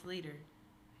months later.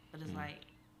 But it's like,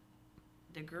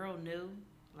 the girl knew.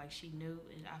 Like, she knew.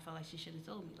 And I felt like she should have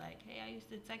told me. Like, hey, I used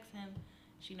to text him.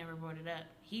 She never brought it up.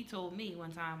 He told me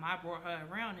one time I brought her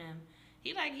around him.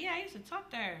 He like, yeah, I used to talk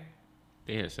to her.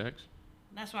 They had sex?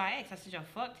 That's why I asked. I said, y'all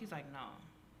fucked? He's like, no.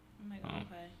 I'm like,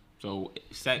 okay. So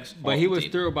sex. But he was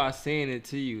through by saying it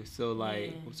to you. So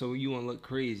like, Yeah. so you won't look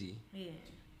crazy. Yeah.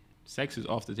 Sex is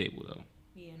off the table though.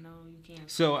 Yeah, no, you can't.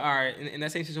 So all right, in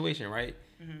that same situation, right?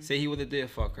 Mhm. Say he would have did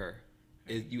fuck her.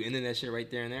 Is you ending that shit right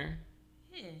there and there?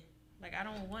 Yeah. Like, I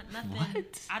don't want nothing.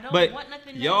 What? I don't But want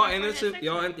nothing. y'all that in my this, friend had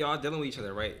sex with. y'all dealing with each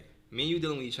other, right? Me and you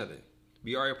dealing with each other.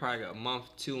 We already probably got a month,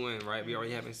 2 in, right? We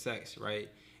already having sex, right?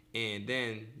 And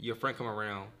then your friend come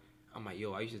around. I'm like,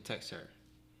 yo, I used to text her.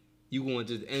 You going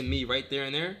to just end me right there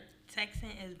and there?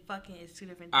 Texting is fucking is two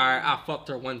different things. All right, I fucked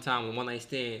her one time with one night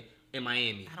stand in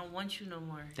Miami. I don't want you no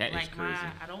more. That is like crazy.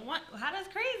 I don't want. How that's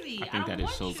crazy? I think don't that is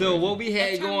want so you. So what we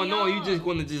had That turned going me on, you off. just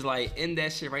going to just like end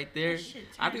that shit right there? That shit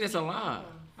I think turns that's a me lie. off.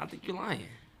 I think you're lying.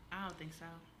 I don't think so.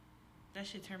 That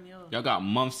shit turned me off. Y'all got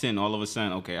months in, all of a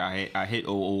sudden, okay, I hit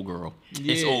old girl.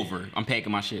 It's Yeah. over. I'm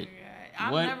packing my shit.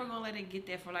 I'm What? never gonna let it get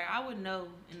there for like I would know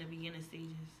in the beginning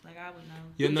stages. Like I would know.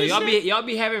 You know, just y'all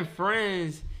be having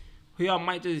friends who y'all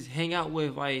might just hang out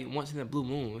with like once in a blue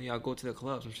moon. Y'all go to the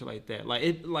clubs and shit like that. Like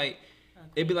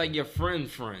it'd be like your friend.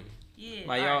 Yeah.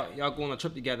 Like alright. y'all go on a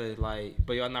trip together, like,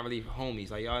 but y'all not really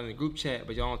homies. Like y'all in a group chat,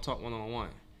 but y'all don't talk one on one.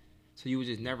 So you would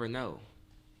just never know.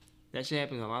 That shit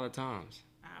happens a lot of times.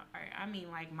 I mean,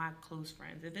 like my close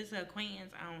friends. If it's an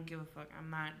acquaintance, I don't give a fuck. I'm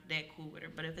not that cool with her.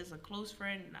 But if it's a close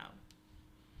friend, no.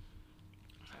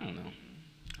 I don't know.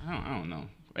 I don't know.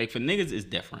 Like for niggas, it's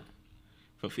different.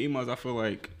 For females, I feel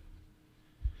like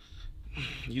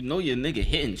you know your nigga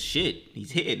hitting shit.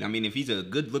 He's hitting. I mean, if he's a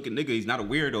good looking nigga, he's not a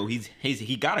weirdo.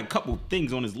 He got a couple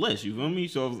things on his list. You feel me?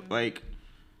 So like,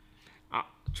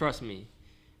 Trust me.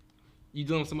 You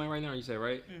dealing with somebody right now? You say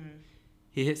right? Mm-hmm.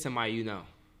 He hit somebody you know.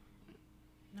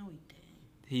 No,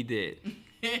 He did.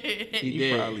 he He he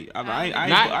did. probably. I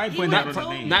Not- ain't putting that on told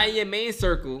his me. name. Not in your main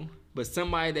circle, but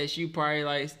somebody that you probably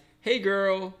like. Hey,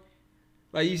 girl.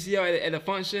 Like you see her at a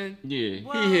function. Yeah.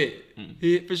 Well, He hit. Mm.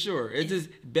 He hit for sure. It's just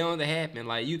bound to happen.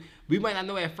 Like we might not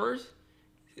know at first.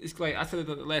 It's like I said it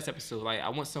in the last episode. Like I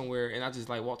went somewhere and I just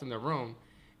like walked in the room,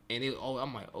 and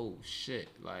I'm like, oh shit.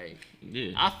 Like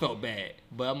Yeah. I felt bad,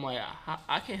 but I'm like,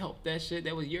 I can't help that shit.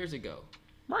 That was years ago.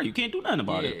 Right. You can't do nothing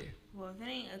about yeah. it. Well, if it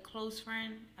ain't a close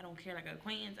friend, I don't care. Like an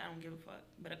acquaintance, I don't give a fuck.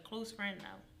 But a close friend,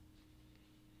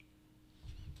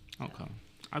 no. Okay.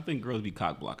 I think girls be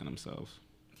cock blocking themselves.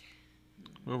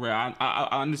 Well, I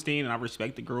understand and I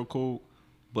respect the girl code,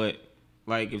 but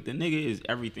like if the nigga is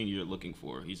everything you're looking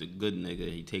for, he's a good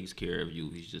nigga, he takes care of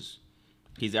you,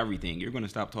 he's everything. You're gonna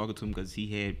stop talking to him because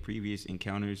he had previous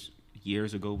encounters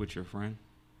years ago with your friend.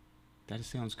 That just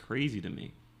sounds crazy to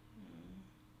me.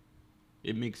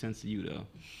 It makes sense to you though.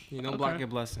 You don't Okay. block your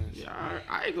blessings. Yeah,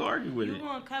 I ain't gonna argue with You it.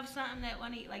 gonna cuff something that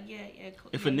when he like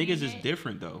If your a niggas man is had?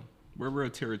 different though, we're real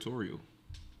territorial.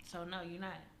 So no, you're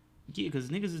not. Yeah, because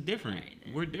niggas is different. Alright,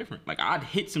 then. We're different. Like, I'd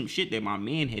hit some shit that my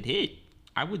man had hit.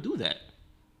 I would do that.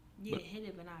 Yeah, But- hit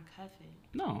it, but not cuff it.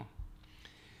 No.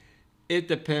 It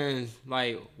depends,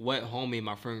 like what homie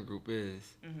my friend group is.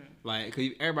 Mm-hmm. Like, cause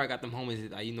everybody got them homies.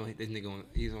 That, like, you know, this nigga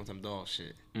he's on some dog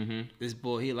shit. Mm-hmm. This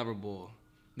boy, he a lover boy.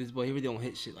 This boy, he really don't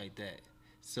hit shit like that.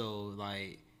 So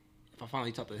like, if I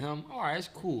finally talk to him, all right, it's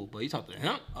cool. But you talk to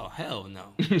him, oh hell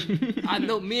no. I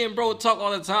know me and bro talk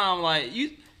all the time. Like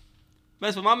you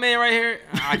mess with my man right here,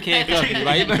 I can't talk to you.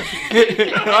 Like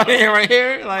my man right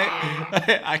here, like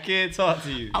I can't talk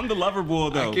to you. I'm the lover boy,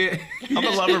 though. I can't. I'm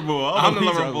the lover boy. I'm the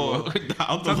What lover you boy. talking about?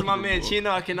 I'm the Talk to my lover man boy. Chino,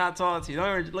 I cannot talk to you.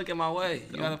 Don't even look at my way.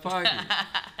 You got a pocket.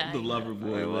 I'm the lover boy.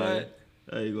 Wait, man. what?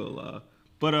 I ain't gonna lie.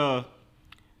 But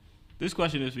this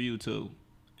question is for you too,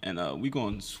 and we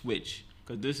gonna switch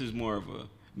because this is more of a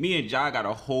me and Jai got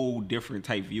a whole different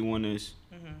type view on this.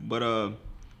 Mm-hmm. But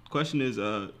question is,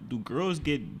 do girls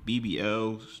get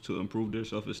BBLs to improve their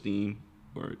self-esteem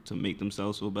or to make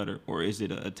themselves feel better, or is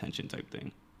it a attention type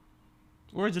thing,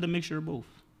 or is it a mixture of both?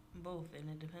 Both, and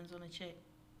it depends on the chick.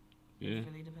 Yeah. It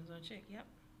really depends on the chick. Yep.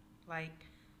 Like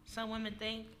some women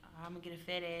think I'm gonna get a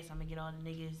fat ass. I'm gonna get all the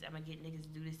niggas. I'm gonna get niggas to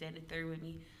do this, that, and the third with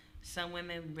me. Some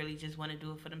women really just want to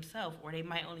do it for themselves, or they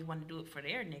might only want to do it for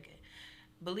their nigga.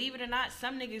 Believe it or not,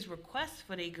 some niggas request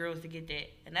for their girls to get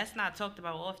that, and that's not talked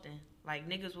about often. Like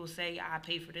niggas will say, "I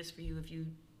pay for this for you if you."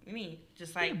 I mean,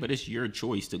 just like Yeah, but it's your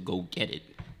choice to go get it.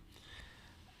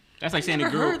 That's like I saying a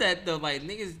never girl. heard that though. Like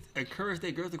niggas encourage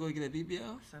their girls to go get a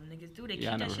BBL. Some niggas do. They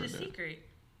Yeah, I keep that never shit a heard that. secret.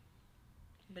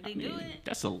 But they I mean, do it.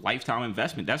 that's a lifetime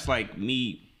investment. That's like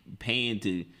me paying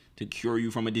to cure you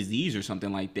from a disease or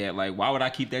something like that. Like, why would I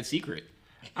keep that secret?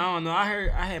 I don't know. I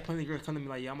had plenty of girls come to me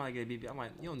like, "Yeah, I might get a BBL." I'm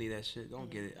like, "You don't need that shit. Don't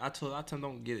get it." I told them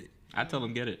don't get it. I tell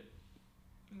them get it.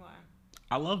 Why?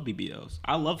 I love BBLs.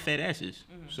 I love fat asses.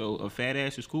 So a fat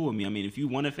ass is cool with me. I mean, if you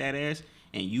want a fat ass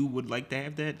and you would like to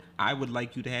have that, I would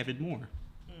like you to have it more.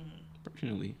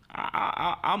 Personally,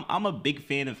 I'm a big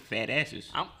fan of fat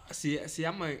asses. I'm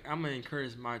gonna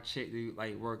encourage my chick to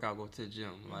like work out, go to the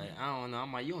gym. Like I don't know.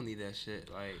 I'm like, you don't need that shit.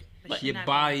 But Like she your not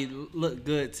body look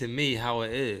good to me how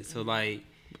it is. So like.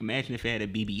 Imagine if I had a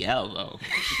BBL though.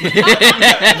 Imagine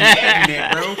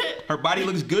that, bro. Her body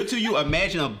looks good to you.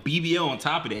 Imagine a BBL on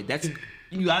top of that. That's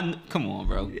come on,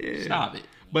 bro. Yeah. Stop it.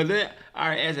 But then, all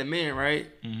right, as a man, right?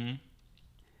 Mm-hmm.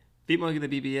 People get a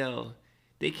BBL.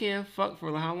 They can't fuck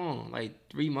for how long? Like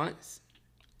 3 months?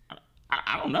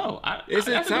 I don't know. It's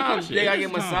a that's good time. question. They gotta It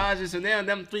get is a time. massages. So now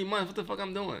them 3 months, what the fuck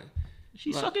I'm doing?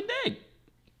 She Like- sucking dick.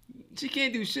 She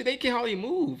can't do shit. They can hardly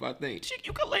move, I think.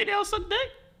 You can lay down, suck dick.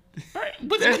 Right?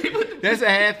 That's a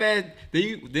half-ass.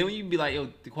 Then when you be like, yo,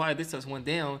 the quiet dick sucks went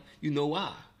down, you know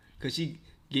why? Because she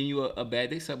giving you a bad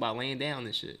dick suck by laying down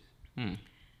and shit.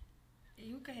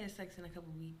 You could have sex in a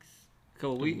couple weeks.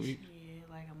 Couple weeks. Yeah,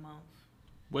 like a month.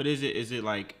 What is it? Is it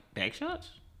like back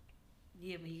shots?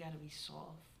 Yeah, but you gotta be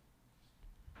soft.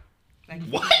 Like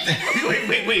What?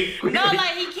 wait. No,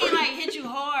 like he can't like hit you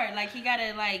hard. Like he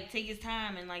gotta like take his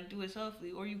time and like do it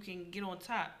softly, or you can get on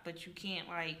top, but you can't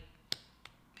like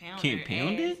pound. Can't her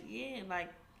pound ass. it? Yeah, like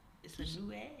it's a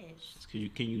new ass.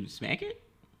 Can you smack it?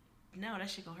 No, that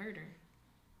shit gonna hurt her.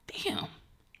 Damn.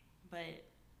 But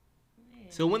yeah.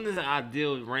 So when is the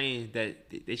ideal range that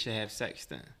they should have sex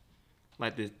then?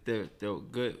 Like the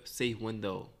good safe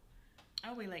window.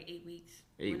 I'll wait like 8 weeks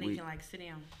 8 when they weeks. can like sit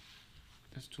down.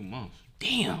 That's 2 months.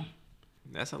 Damn.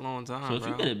 That's a long time, So if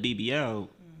bro. you get a BBL,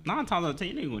 9 times out of 10,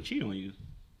 you ain't gonna cheat on you.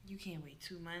 You can't wait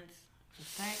 2 months for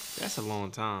sex, That's a long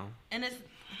time. and it's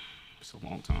It's a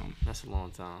long time. That's a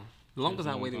long time. The longest That's a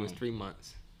I long waited was time. 3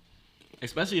 months.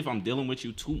 Especially if I'm dealing with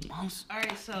you 2 months. all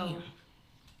right. So. Damn.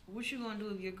 What you gonna do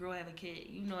if your girl have a kid?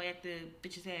 You know, after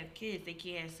bitches have kids, they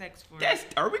can't have sex for.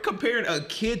 Are we comparing a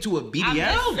kid to a I'm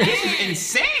BBL? just This is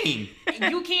saying.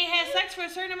 insane. You can't have sex for a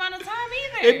certain amount of time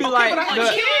either. It'd be Okay, like but I have no,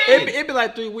 a kid. it'd be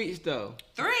like 3 weeks though.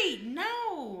 3?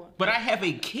 No. But I have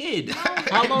a kid.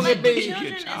 How long But it be?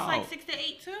 children, it's Child. like 6 to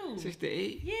 8 too. 6 to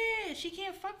 8. Yeah, she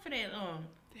can't fuck for that long.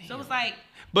 So it's like,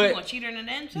 But- you gonna cheat her in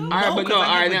the end too? All right, but 'cause no. All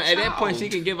I right, have now a at that point she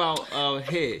child. can give out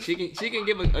head. She can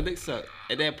give a dick suck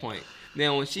at that point.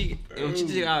 Now when she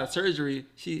just got out of surgery,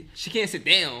 she can't sit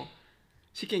down.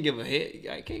 She can't give a head.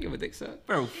 I can't give a dick suck.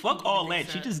 Bro, fuck all that.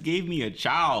 She suck. just gave me a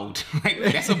child. Like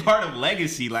that's a part of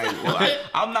legacy. Like well,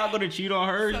 I'm not gonna cheat on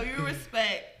her. So you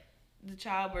respect the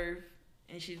childbirth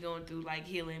and she's going through like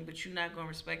healing, but you're not gonna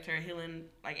respect her healing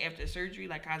like after surgery,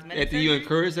 like cosmetic After surgery? you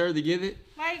encourage her to give it,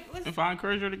 Like, what's If I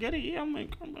encourage her to get it, yeah, I'm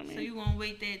like, come on, man. So you gonna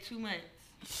wait that 2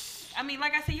 months? I mean,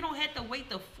 like I said, you don't have to wait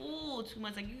the full 2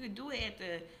 months. Like you could do it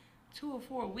after 2 or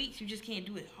 4 weeks. You just can't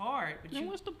do it hard. But Then you,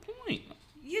 what's the point?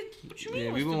 what you mean?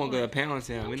 yeah, what's we the won't go to point? Pound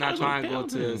Town. We're I'm not trying trying to to go go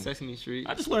to to Sesame Street.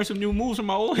 I just learned some new moves from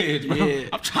my old heads, bro. Yeah.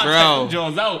 I'm trying Bro. to test them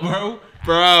Jones out, bro.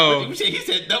 Bro, He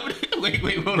said thumb in the, wait,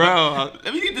 hold on. Bro.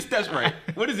 Let me get the steps right.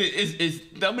 What is it? Is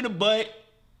thumb in the butt,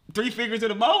 3 fingers in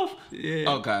the mouth? yeah.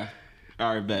 Okay.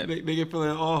 All right, bet. Make it feel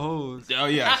like all hoes. Oh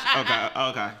yes.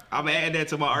 Okay. I'm gonna add that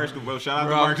to my arsenal, bro. Shout out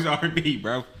Bro. to Marcus R&B,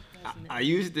 bro. I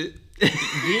used it.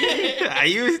 I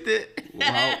used it.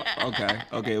 Wow.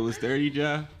 Okay. It was 30,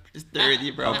 John. It's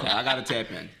 30, bro. Okay, I gotta tap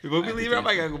in. When we leave, I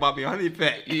might gotta go buy me a honey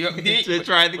pack. Yo, to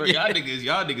try it bro, again.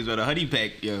 y'all niggas with a honey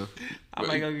pack, yo. I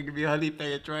might go give me a honey pack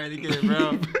and try it again,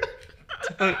 bro.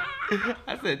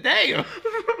 I said, damn.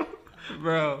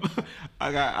 Bro.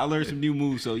 I learned some new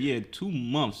moves. So yeah, 2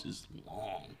 months is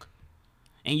long,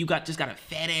 and you just got a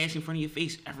fat ass in front of your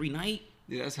face every night.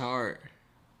 Yeah, that's hard.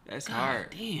 That's God hard.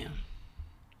 damn.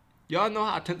 Y'all know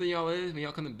how tempting y'all is when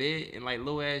y'all come to bed in like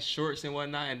little ass shorts and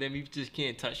whatnot, and then we just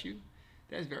can't touch you.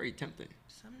 That's very tempting.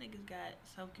 Some niggas got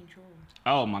self control.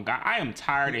 Oh my god, I am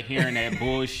tired of hearing that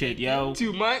bullshit, yo.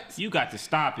 2 months? You got to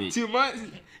stop it. 2 months?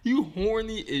 You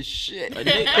horny as shit. A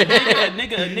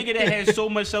nigga that has so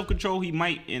much self control, he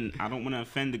might, and I don't want to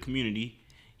offend the community,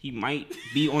 he might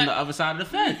be on the other side of the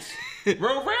fence.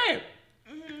 Real rap.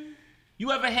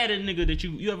 You ever had a nigga that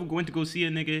you ever went to go see a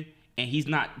nigga and he's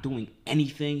not doing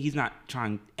anything, he's not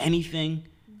trying anything?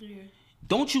 Yeah.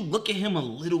 Don't you look at him a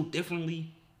little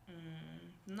differently?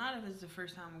 Not if it's the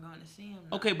first time I'm going to see him.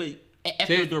 no. Okay, but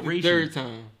after the duration. Third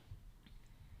time.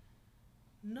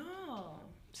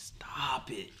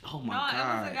 Stop it. Oh my No, it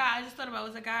God. was a guy. I just thought about it.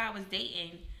 Was a guy I was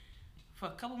dating for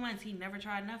a couple months. He never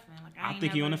tried nothing. Like I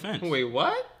think you on the fence. Wait,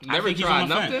 what? I Never think he's tried on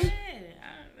the fence. nothing?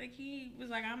 Like he was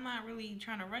like, I'm not really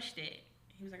trying to rush that.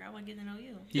 He was like, I want to get to know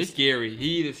you. He's scary. He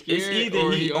either scared It's either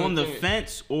or he on the fence.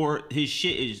 fence or his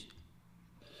shit is.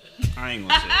 I ain't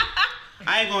gonna say it.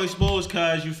 I ain't gonna expose,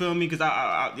 cuz, you feel me? Cause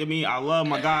I mean, I love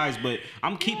my guys, but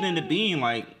I'm keeping it to being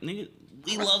like, nigga,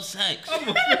 we love sex.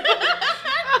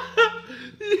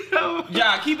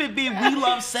 Yeah, keep it being, we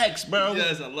love sex, bro.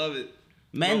 Yes, I love it.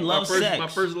 Men love sex. My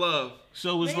first love.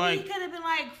 So it's Maybe like, he could have been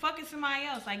like fucking somebody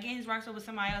else, like getting his rocks over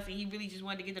somebody else, and he really just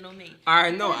wanted to get to know me. All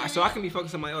right, no. So I can be fucking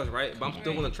somebody else, right? But I'm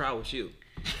still Right. gonna try with you.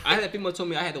 I had people told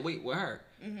me I had to wait with her.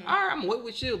 Mm-hmm. All right, I'm gonna wait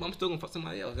with you, but I'm still gonna fuck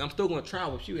somebody else. And I'm still gonna try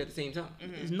with you at the same time.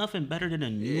 there's nothing better than a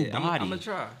new Yeah, I'm body. gonna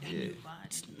try. Yeah.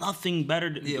 It's nothing better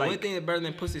than, Yeah, only like, thing that's better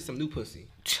than pussy is some new pussy.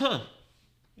 tuh.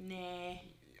 Nah.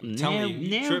 I'm telling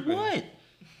you, you tripping. What?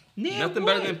 Nah, Nothing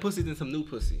what? better than pussy than some new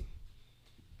pussy.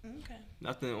 Okay.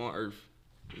 Nothing on earth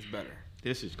is better.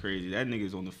 This is crazy. That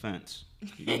nigga's on the fence.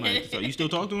 So you still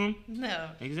talk to him? No.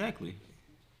 Exactly.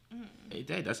 Hey,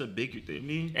 that's a big thing. I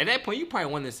mean, At that point, you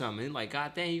probably wanted something. Like,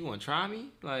 God damn, you gonna try me?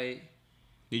 Like,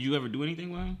 did you ever do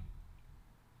anything with him?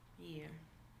 Yeah.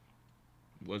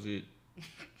 Was it?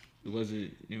 You know what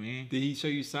I mean? did he show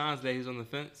you signs that he was on the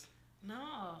fence?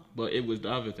 No. But it was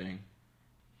the other thing.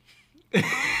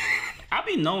 I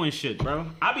be knowing shit, bro.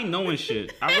 I be knowing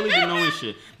shit. I really be knowing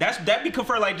shit. That be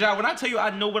confer like John. When I tell you I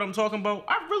know what I'm talking about,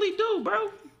 I really do, bro.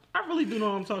 I really do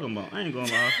know what I'm talking about. I ain't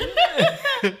gonna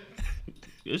lie.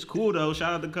 It's cool though.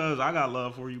 Shout out to Cuz. I got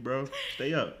love for you, bro.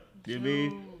 Stay up. You know what I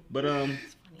mean? But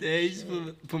Yeah, he just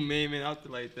put man out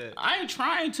there like that. I ain't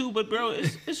trying to, but bro,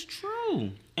 it's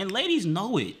true. And ladies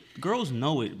know it. Girls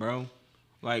know it, bro.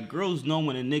 Like girls know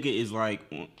when a nigga is like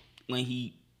when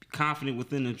he confident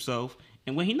within himself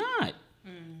and when he not.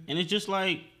 And it's just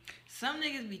like, Some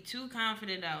niggas be too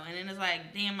confident though, and then it's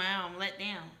like, damn, I'm let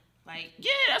down. Like,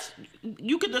 yeah, that's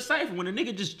you could decipher when a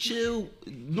nigga just chill,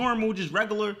 normal, just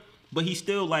regular, but he's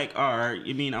still like, all right,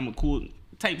 you mean I'm a cool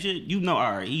type shit. You know,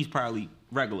 all right, he's probably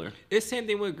regular. It's same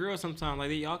thing with girls sometimes.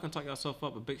 Like, y'all can talk yourself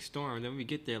up a big storm, and then when we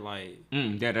get there, like,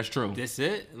 Yeah, that's true. that's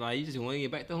it? Like, you just want to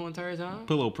get back the whole entire time?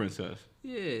 Pillow princess.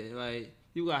 Yeah, like,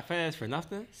 you got fat ass for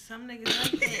nothing? some niggas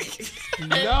like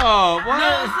that. No, what?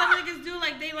 No, some niggas do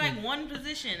like they like one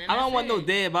position. And I don't that's want no it.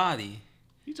 dead body.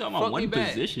 You talking Fuck about me one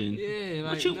back. position? Yeah,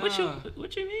 like,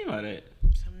 What you mean by that?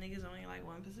 Some niggas only like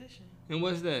one position. And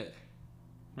what's that?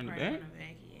 From the Right back? from the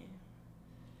back,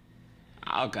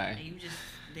 yeah. Okay. And you just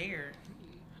there.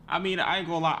 I mean, I ain't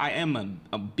gonna lie. I am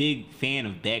a big fan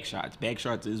of back shots. Back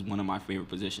shots is one of my favorite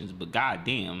positions. But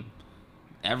goddamn,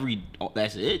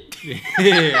 that's it.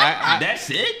 Yeah, That's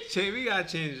it. we gotta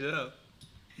change it up.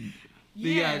 We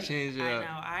Yeah, gotta change it I up.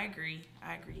 know. I agree.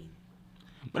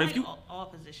 But I if like you all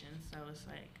positions, so it's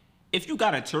like if you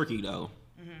got a turkey though,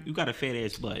 you got a fat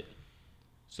ass butt.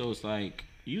 So it's like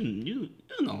you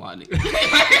know why nigga.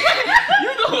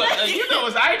 you know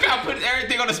I ain't trying to put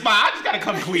everything on the spot. I just gotta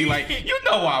come clean. Like you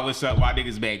know what's up, why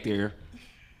niggas back there.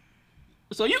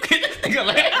 So you get this nigga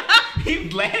laugh.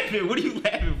 He's laughing. What are you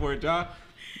laughing for, John?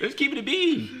 Let's keep it a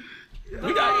bean.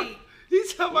 We got. like,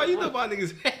 He's talking about, you know about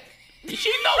niggas. She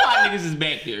know why niggas is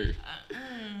back there.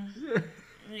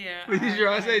 yeah. He's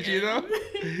trying to say, you know? I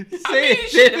Say mean, it,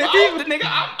 shit, say if it. I was the nigga,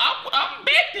 I'm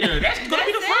back there. That's gonna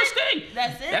be the That's first it? thing.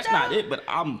 That's it, That's though? not it, but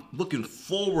I'm looking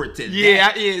forward to Yeah,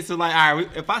 that. yeah. So like, all right,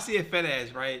 if I see a fat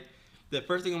ass, right, the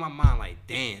first thing in my mind, like,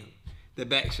 damn, the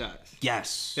back shots.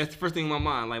 Yes. That's the first thing in my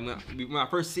mind. Like when I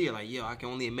first see it, like, yo, I can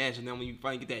only imagine. Then when you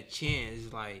finally get that chance,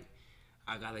 it's like,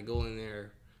 I gotta go in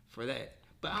there for that.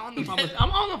 But I don't know if I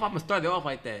don't know if I'm gonna start it off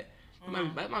like that.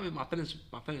 That might be my finisher.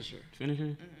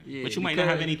 Finisher. Yeah, But you might not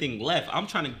have because- anything left. I'm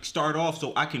trying to start off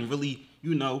so I can really,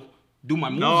 do my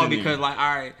moves. No, in there. because like,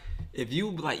 all right, if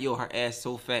you be like, yo, her ass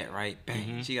so fat, right?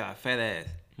 Bang, she got a fat ass.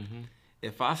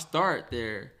 If I start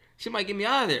there, she might get me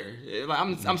out of there. Like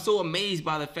I'm so amazed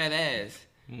by the fat ass.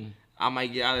 I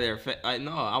might get out of there. Like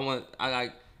no, I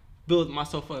got build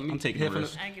myself up. I'm taking a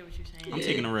risk. I get what you're saying. I'm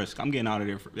taking a risk. I'm getting out of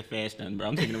there fast, then, bro.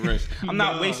 I'm taking a risk. I'm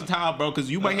not wasting time, bro, because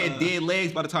you might have dead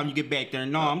legs by the time you get back there.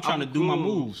 No, I'm trying to do my cool.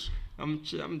 moves. I'm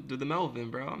do the Melvin,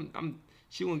 bro.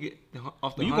 She won't get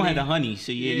off the. You honey. gonna have the honey,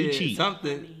 so yeah, you cheat.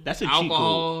 Something. That's a cheat code.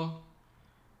 Alcohol.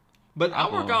 But I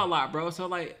work Alcohol. out a lot, bro. So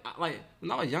like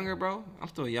when I was younger, bro, I'm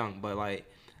still young, but like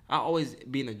I always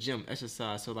be in the gym,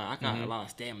 exercise. So like I got a lot of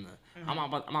stamina. I'm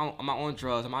not on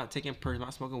drugs. I'm not taking pills. I'm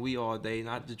not smoking weed all day.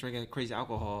 Not just drinking crazy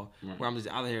alcohol. Where I'm just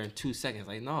out of here in 2 seconds.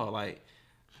 Like no, like.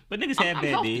 But niggas have I'm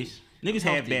bad healthy. days. Niggas I'm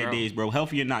have healthy, bad bro. days, bro.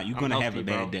 Healthy or not, you're gonna have a healthy,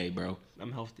 bad bro. day, bro.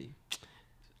 I'm healthy.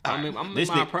 I'm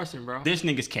my impression, bro. This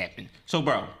nigga's capping. So,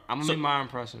 bro. I'm gonna make my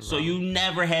impression, bro. So you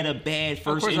never had a bad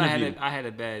first interview? I had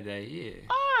a bad day, yeah.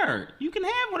 Alright, you can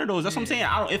have one of those. That's what I'm saying.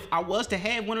 If I was to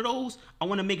have one of those, I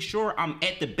want to make sure I'm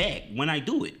at the back when I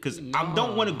do it. Because I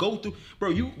don't want to go through... Bro,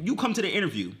 you come to the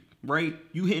interview, right?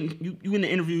 You in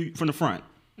the interview from the front.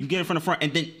 You get it from the front,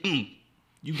 and then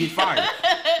you get fired.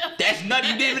 That's nothing.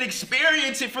 You didn't even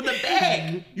experience it from the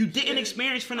back. You didn't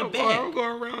experience from the back. I'm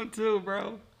going around too,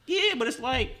 bro. Yeah, but it's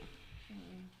like...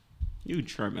 You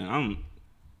tripping. I'm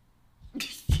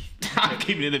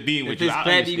keeping it a being with you. If it's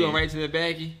Clabby, you going right to the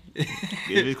backy? If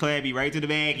it's Clabby, right to the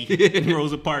backy.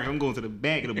 Rosa Parks, I'm going to the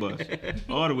back of the bus.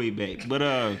 All the way back.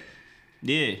 But,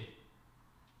 yeah.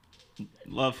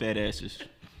 Love fat asses.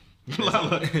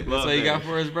 love That's all you got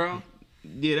for us, bro?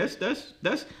 Yeah,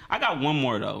 that's. I got one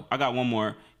more, though.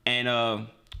 And,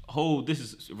 this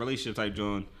is a relationship type,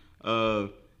 John.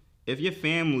 If your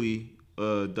family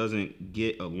doesn't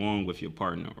get along with your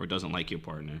partner or doesn't like your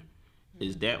partner,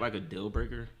 is that like a deal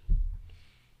breaker?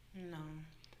 No.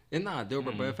 It's not a deal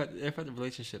breaker, but it affect the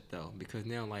relationship though, because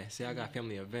now like say I got a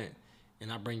family event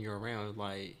and I bring you around,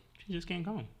 like you just can't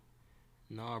come.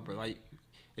 No, bro. Like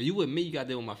if you with me, you gotta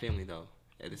deal with my family though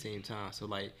at the same time. So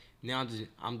like now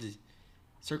I'm just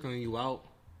circling you out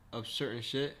of certain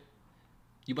shit.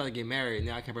 You about to get married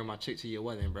now? I can't bring my chick to your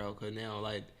wedding, bro, because now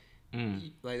like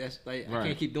that's like right. I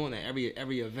can't keep doing that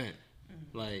every event.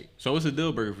 Like so, it's a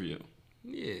deal breaker for you.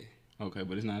 Yeah. Okay,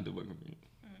 but it's not a deal breaker for you.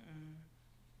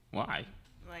 Why?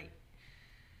 Like,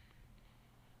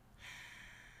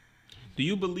 do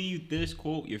you believe this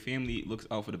quote? Your family looks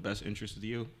out for the best interest of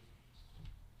you.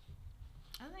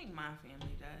 I think my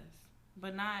family does,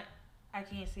 but not. I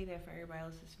can't say that for everybody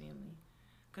else's family,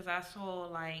 because I saw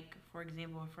like, for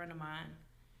example, a friend of mine.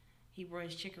 He brought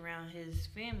his chick around his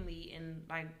family, and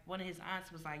like one of his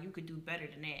aunts was like, "You could do better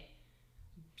than that,"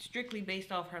 strictly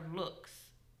based off her looks.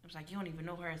 It was like, you don't even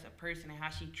know her as a person and how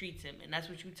she treats him, and that's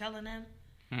what you telling them.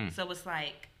 So it's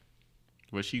like,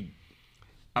 was she?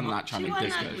 I'm not trying to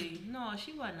discuss. Ugly. No,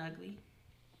 she wasn't ugly.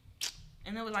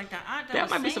 And it was like the aunt that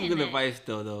might be some good advice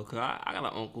though, cause I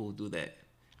got an uncle who do that.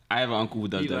 I have an uncle who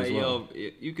does that like, as well. Yo,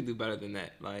 you could do better than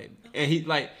that. Like, and he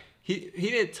like. He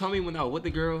didn't tell me when I was with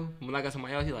the girl. When I got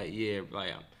somebody else, he like, yeah,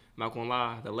 like, I'm not gonna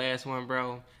lie, the last one,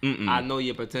 bro, I know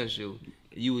your potential.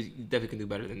 You definitely can do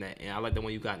better than that. And I like the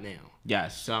one you got now.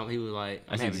 Yes. So he was like,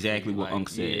 that's exactly what Unc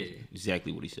said. Yeah.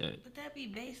 Exactly what he said. But that be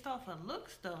based off of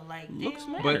looks, though. Like, looks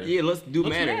matter. But yeah, looks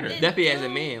matter. Definitely as a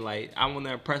man. Like, I want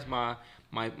to impress my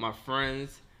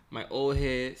friends, my old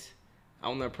heads. I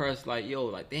want to impress, like, yo,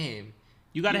 like, damn.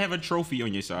 You got to have a trophy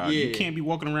on your side. Yeah. You can't be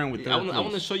walking around with that. I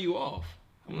want to show you off.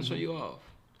 I'm gonna show you off.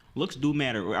 Looks do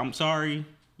matter. I'm sorry.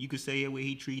 You could say it way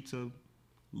he treats him.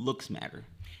 Looks matter.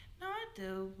 No, I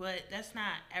do, but that's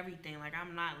not everything. Like,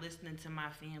 I'm not listening to my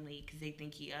family because they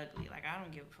think he ugly. Like, I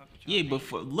don't give a fuck what y'all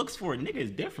think. But looks for a nigga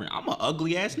is different. I'm an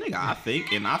ugly ass nigga, I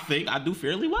think, and I think I do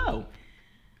fairly well.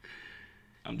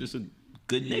 I'm just a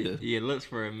good nigga. Yeah, looks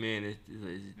for a man is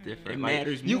different. It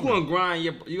matters. You gonna grind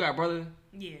you got a brother?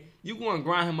 Yeah. You gonna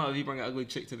grind him up if he bring an ugly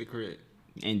chick to the crib.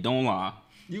 And don't lie.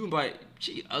 You can be like,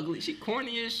 she ugly, she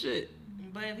corny as shit.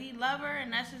 But if he love her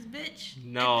and that's his bitch.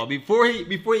 No, before he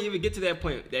even get to that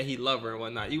point that he love her and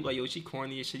whatnot, you be like, yo, she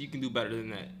corny as shit. You can do better than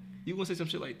that. You gonna say some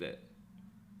shit like that?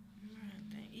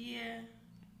 Yeah.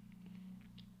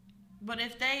 But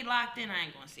if they locked in, I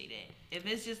ain't gonna say that. If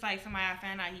it's just like somebody I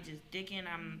found out he just dicking,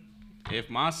 If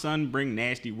my son bring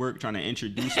nasty work trying to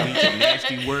introduce me to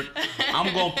nasty work,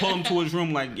 I'm gonna pull him to his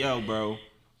room like, yo, bro,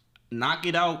 knock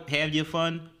it out, have your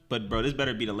fun. But bro, this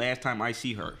better be the last time I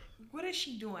see her. What is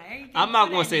she doing? Everything I'm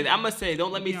not gonna say that. I'm gonna say,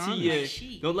 don't let me see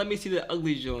you. Don't let me see the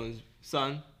ugly Jones,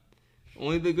 son.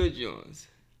 Only the good Jones.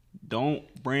 Don't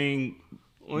bring.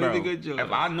 Only the good Jones.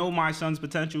 If I know my son's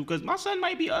potential, because my son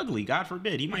might be ugly, God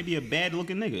forbid, he might be a bad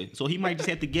looking nigga, so he might just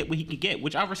have to get what he can get,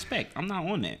 which I respect. I'm not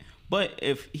on that. But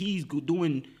if he's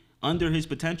doing under his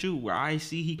potential, where I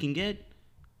see he can get,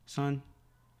 son,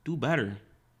 do better.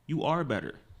 You are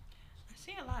better.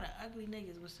 See a lot of ugly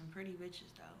niggas with some pretty bitches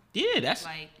though. Yeah,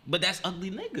 but that's ugly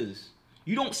niggas.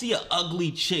 You don't see an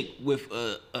ugly chick with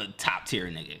a top tier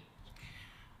nigga.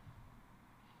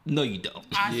 No, you don't.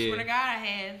 I swear to God, I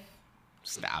have.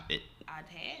 Stop it. I'd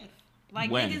have.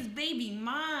 Like when? niggas' baby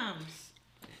moms.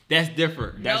 That's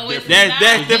different. That's different.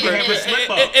 That's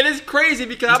different. It is crazy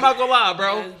because I'm not gonna lie,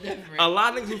 bro. A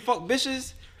lot of niggas who fuck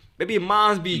bitches, baby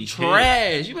moms be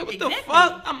trash. You like, what the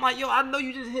fuck? I'm like, yo, I know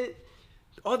you just hit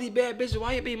all these bad bitches.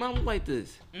 Why your baby mom look like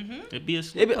this? It'd be a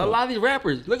slip up. A lot of these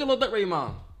rappers. Look at Lil Durk baby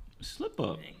mom. Slip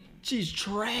up. She's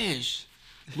trash.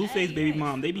 Blueface baby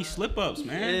mom. They be slip ups,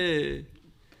 man. Yeah.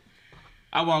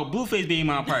 Well, Blueface Baby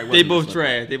Mom probably They wasn't both just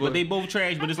trash. like They that. But both- they both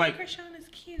trash. But it's like Krishan is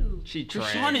cute. She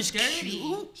trash. Krishan is Dirty.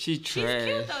 cute. She She's trash.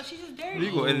 cute though. She's just dirty. We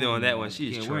go in there on that one.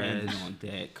 She's Yeah, we're ending trash. on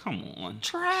that. Come on.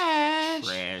 Trash.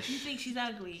 Trash. You think she's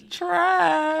ugly?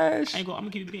 Trash. I'm gonna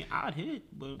keep it being odd hit,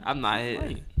 but I'm not hit.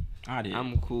 right. Odd hit.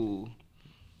 I'm cool.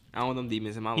 I don't want them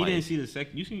demons in my He life. didn't see the sex.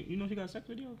 You know she got a sex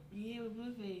video. Yeah, with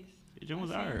Blueface. It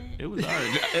was I seen hard. it. It was hard.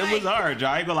 It was hard.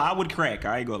 I ain't gonna lie. I would crack.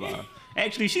 I ain't gonna lie.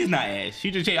 Actually, she's not ass. She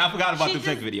just changed. I forgot about She's the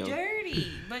sex just video. dirty,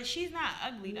 but she's not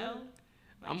ugly though.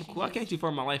 Like, I'm she's cool. I just- can't too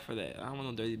far in my life for that. I don't want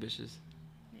no dirty bitches.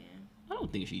 Yeah. I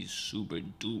don't think she's super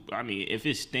duper. I mean, if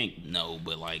it stink, no.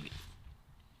 But like,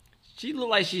 She look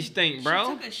like she stink, She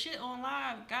bro. took a shit on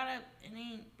live, got up, and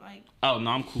ain't like. oh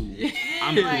no, I'm cool.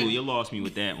 I'm Like- cool. You lost me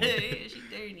with that one. Yeah, she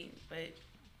dirty, but.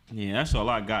 Yeah, that's all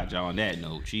I got, y'all. On that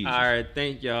note, Jesus. All right,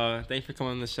 thank y'all. Thanks for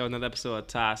coming on the show. Another episode of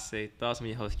Toxic Thoughts. I'm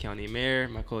your host, County Mayor.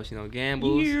 My coach,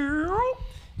 Gambles.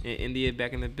 And India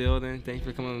back in the building. Thanks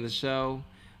for coming on the show.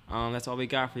 That's all we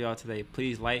got for y'all today.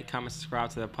 Please like, comment, subscribe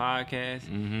to the podcast.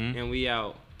 Mm-hmm. And we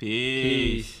out.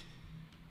 Peace. Peace.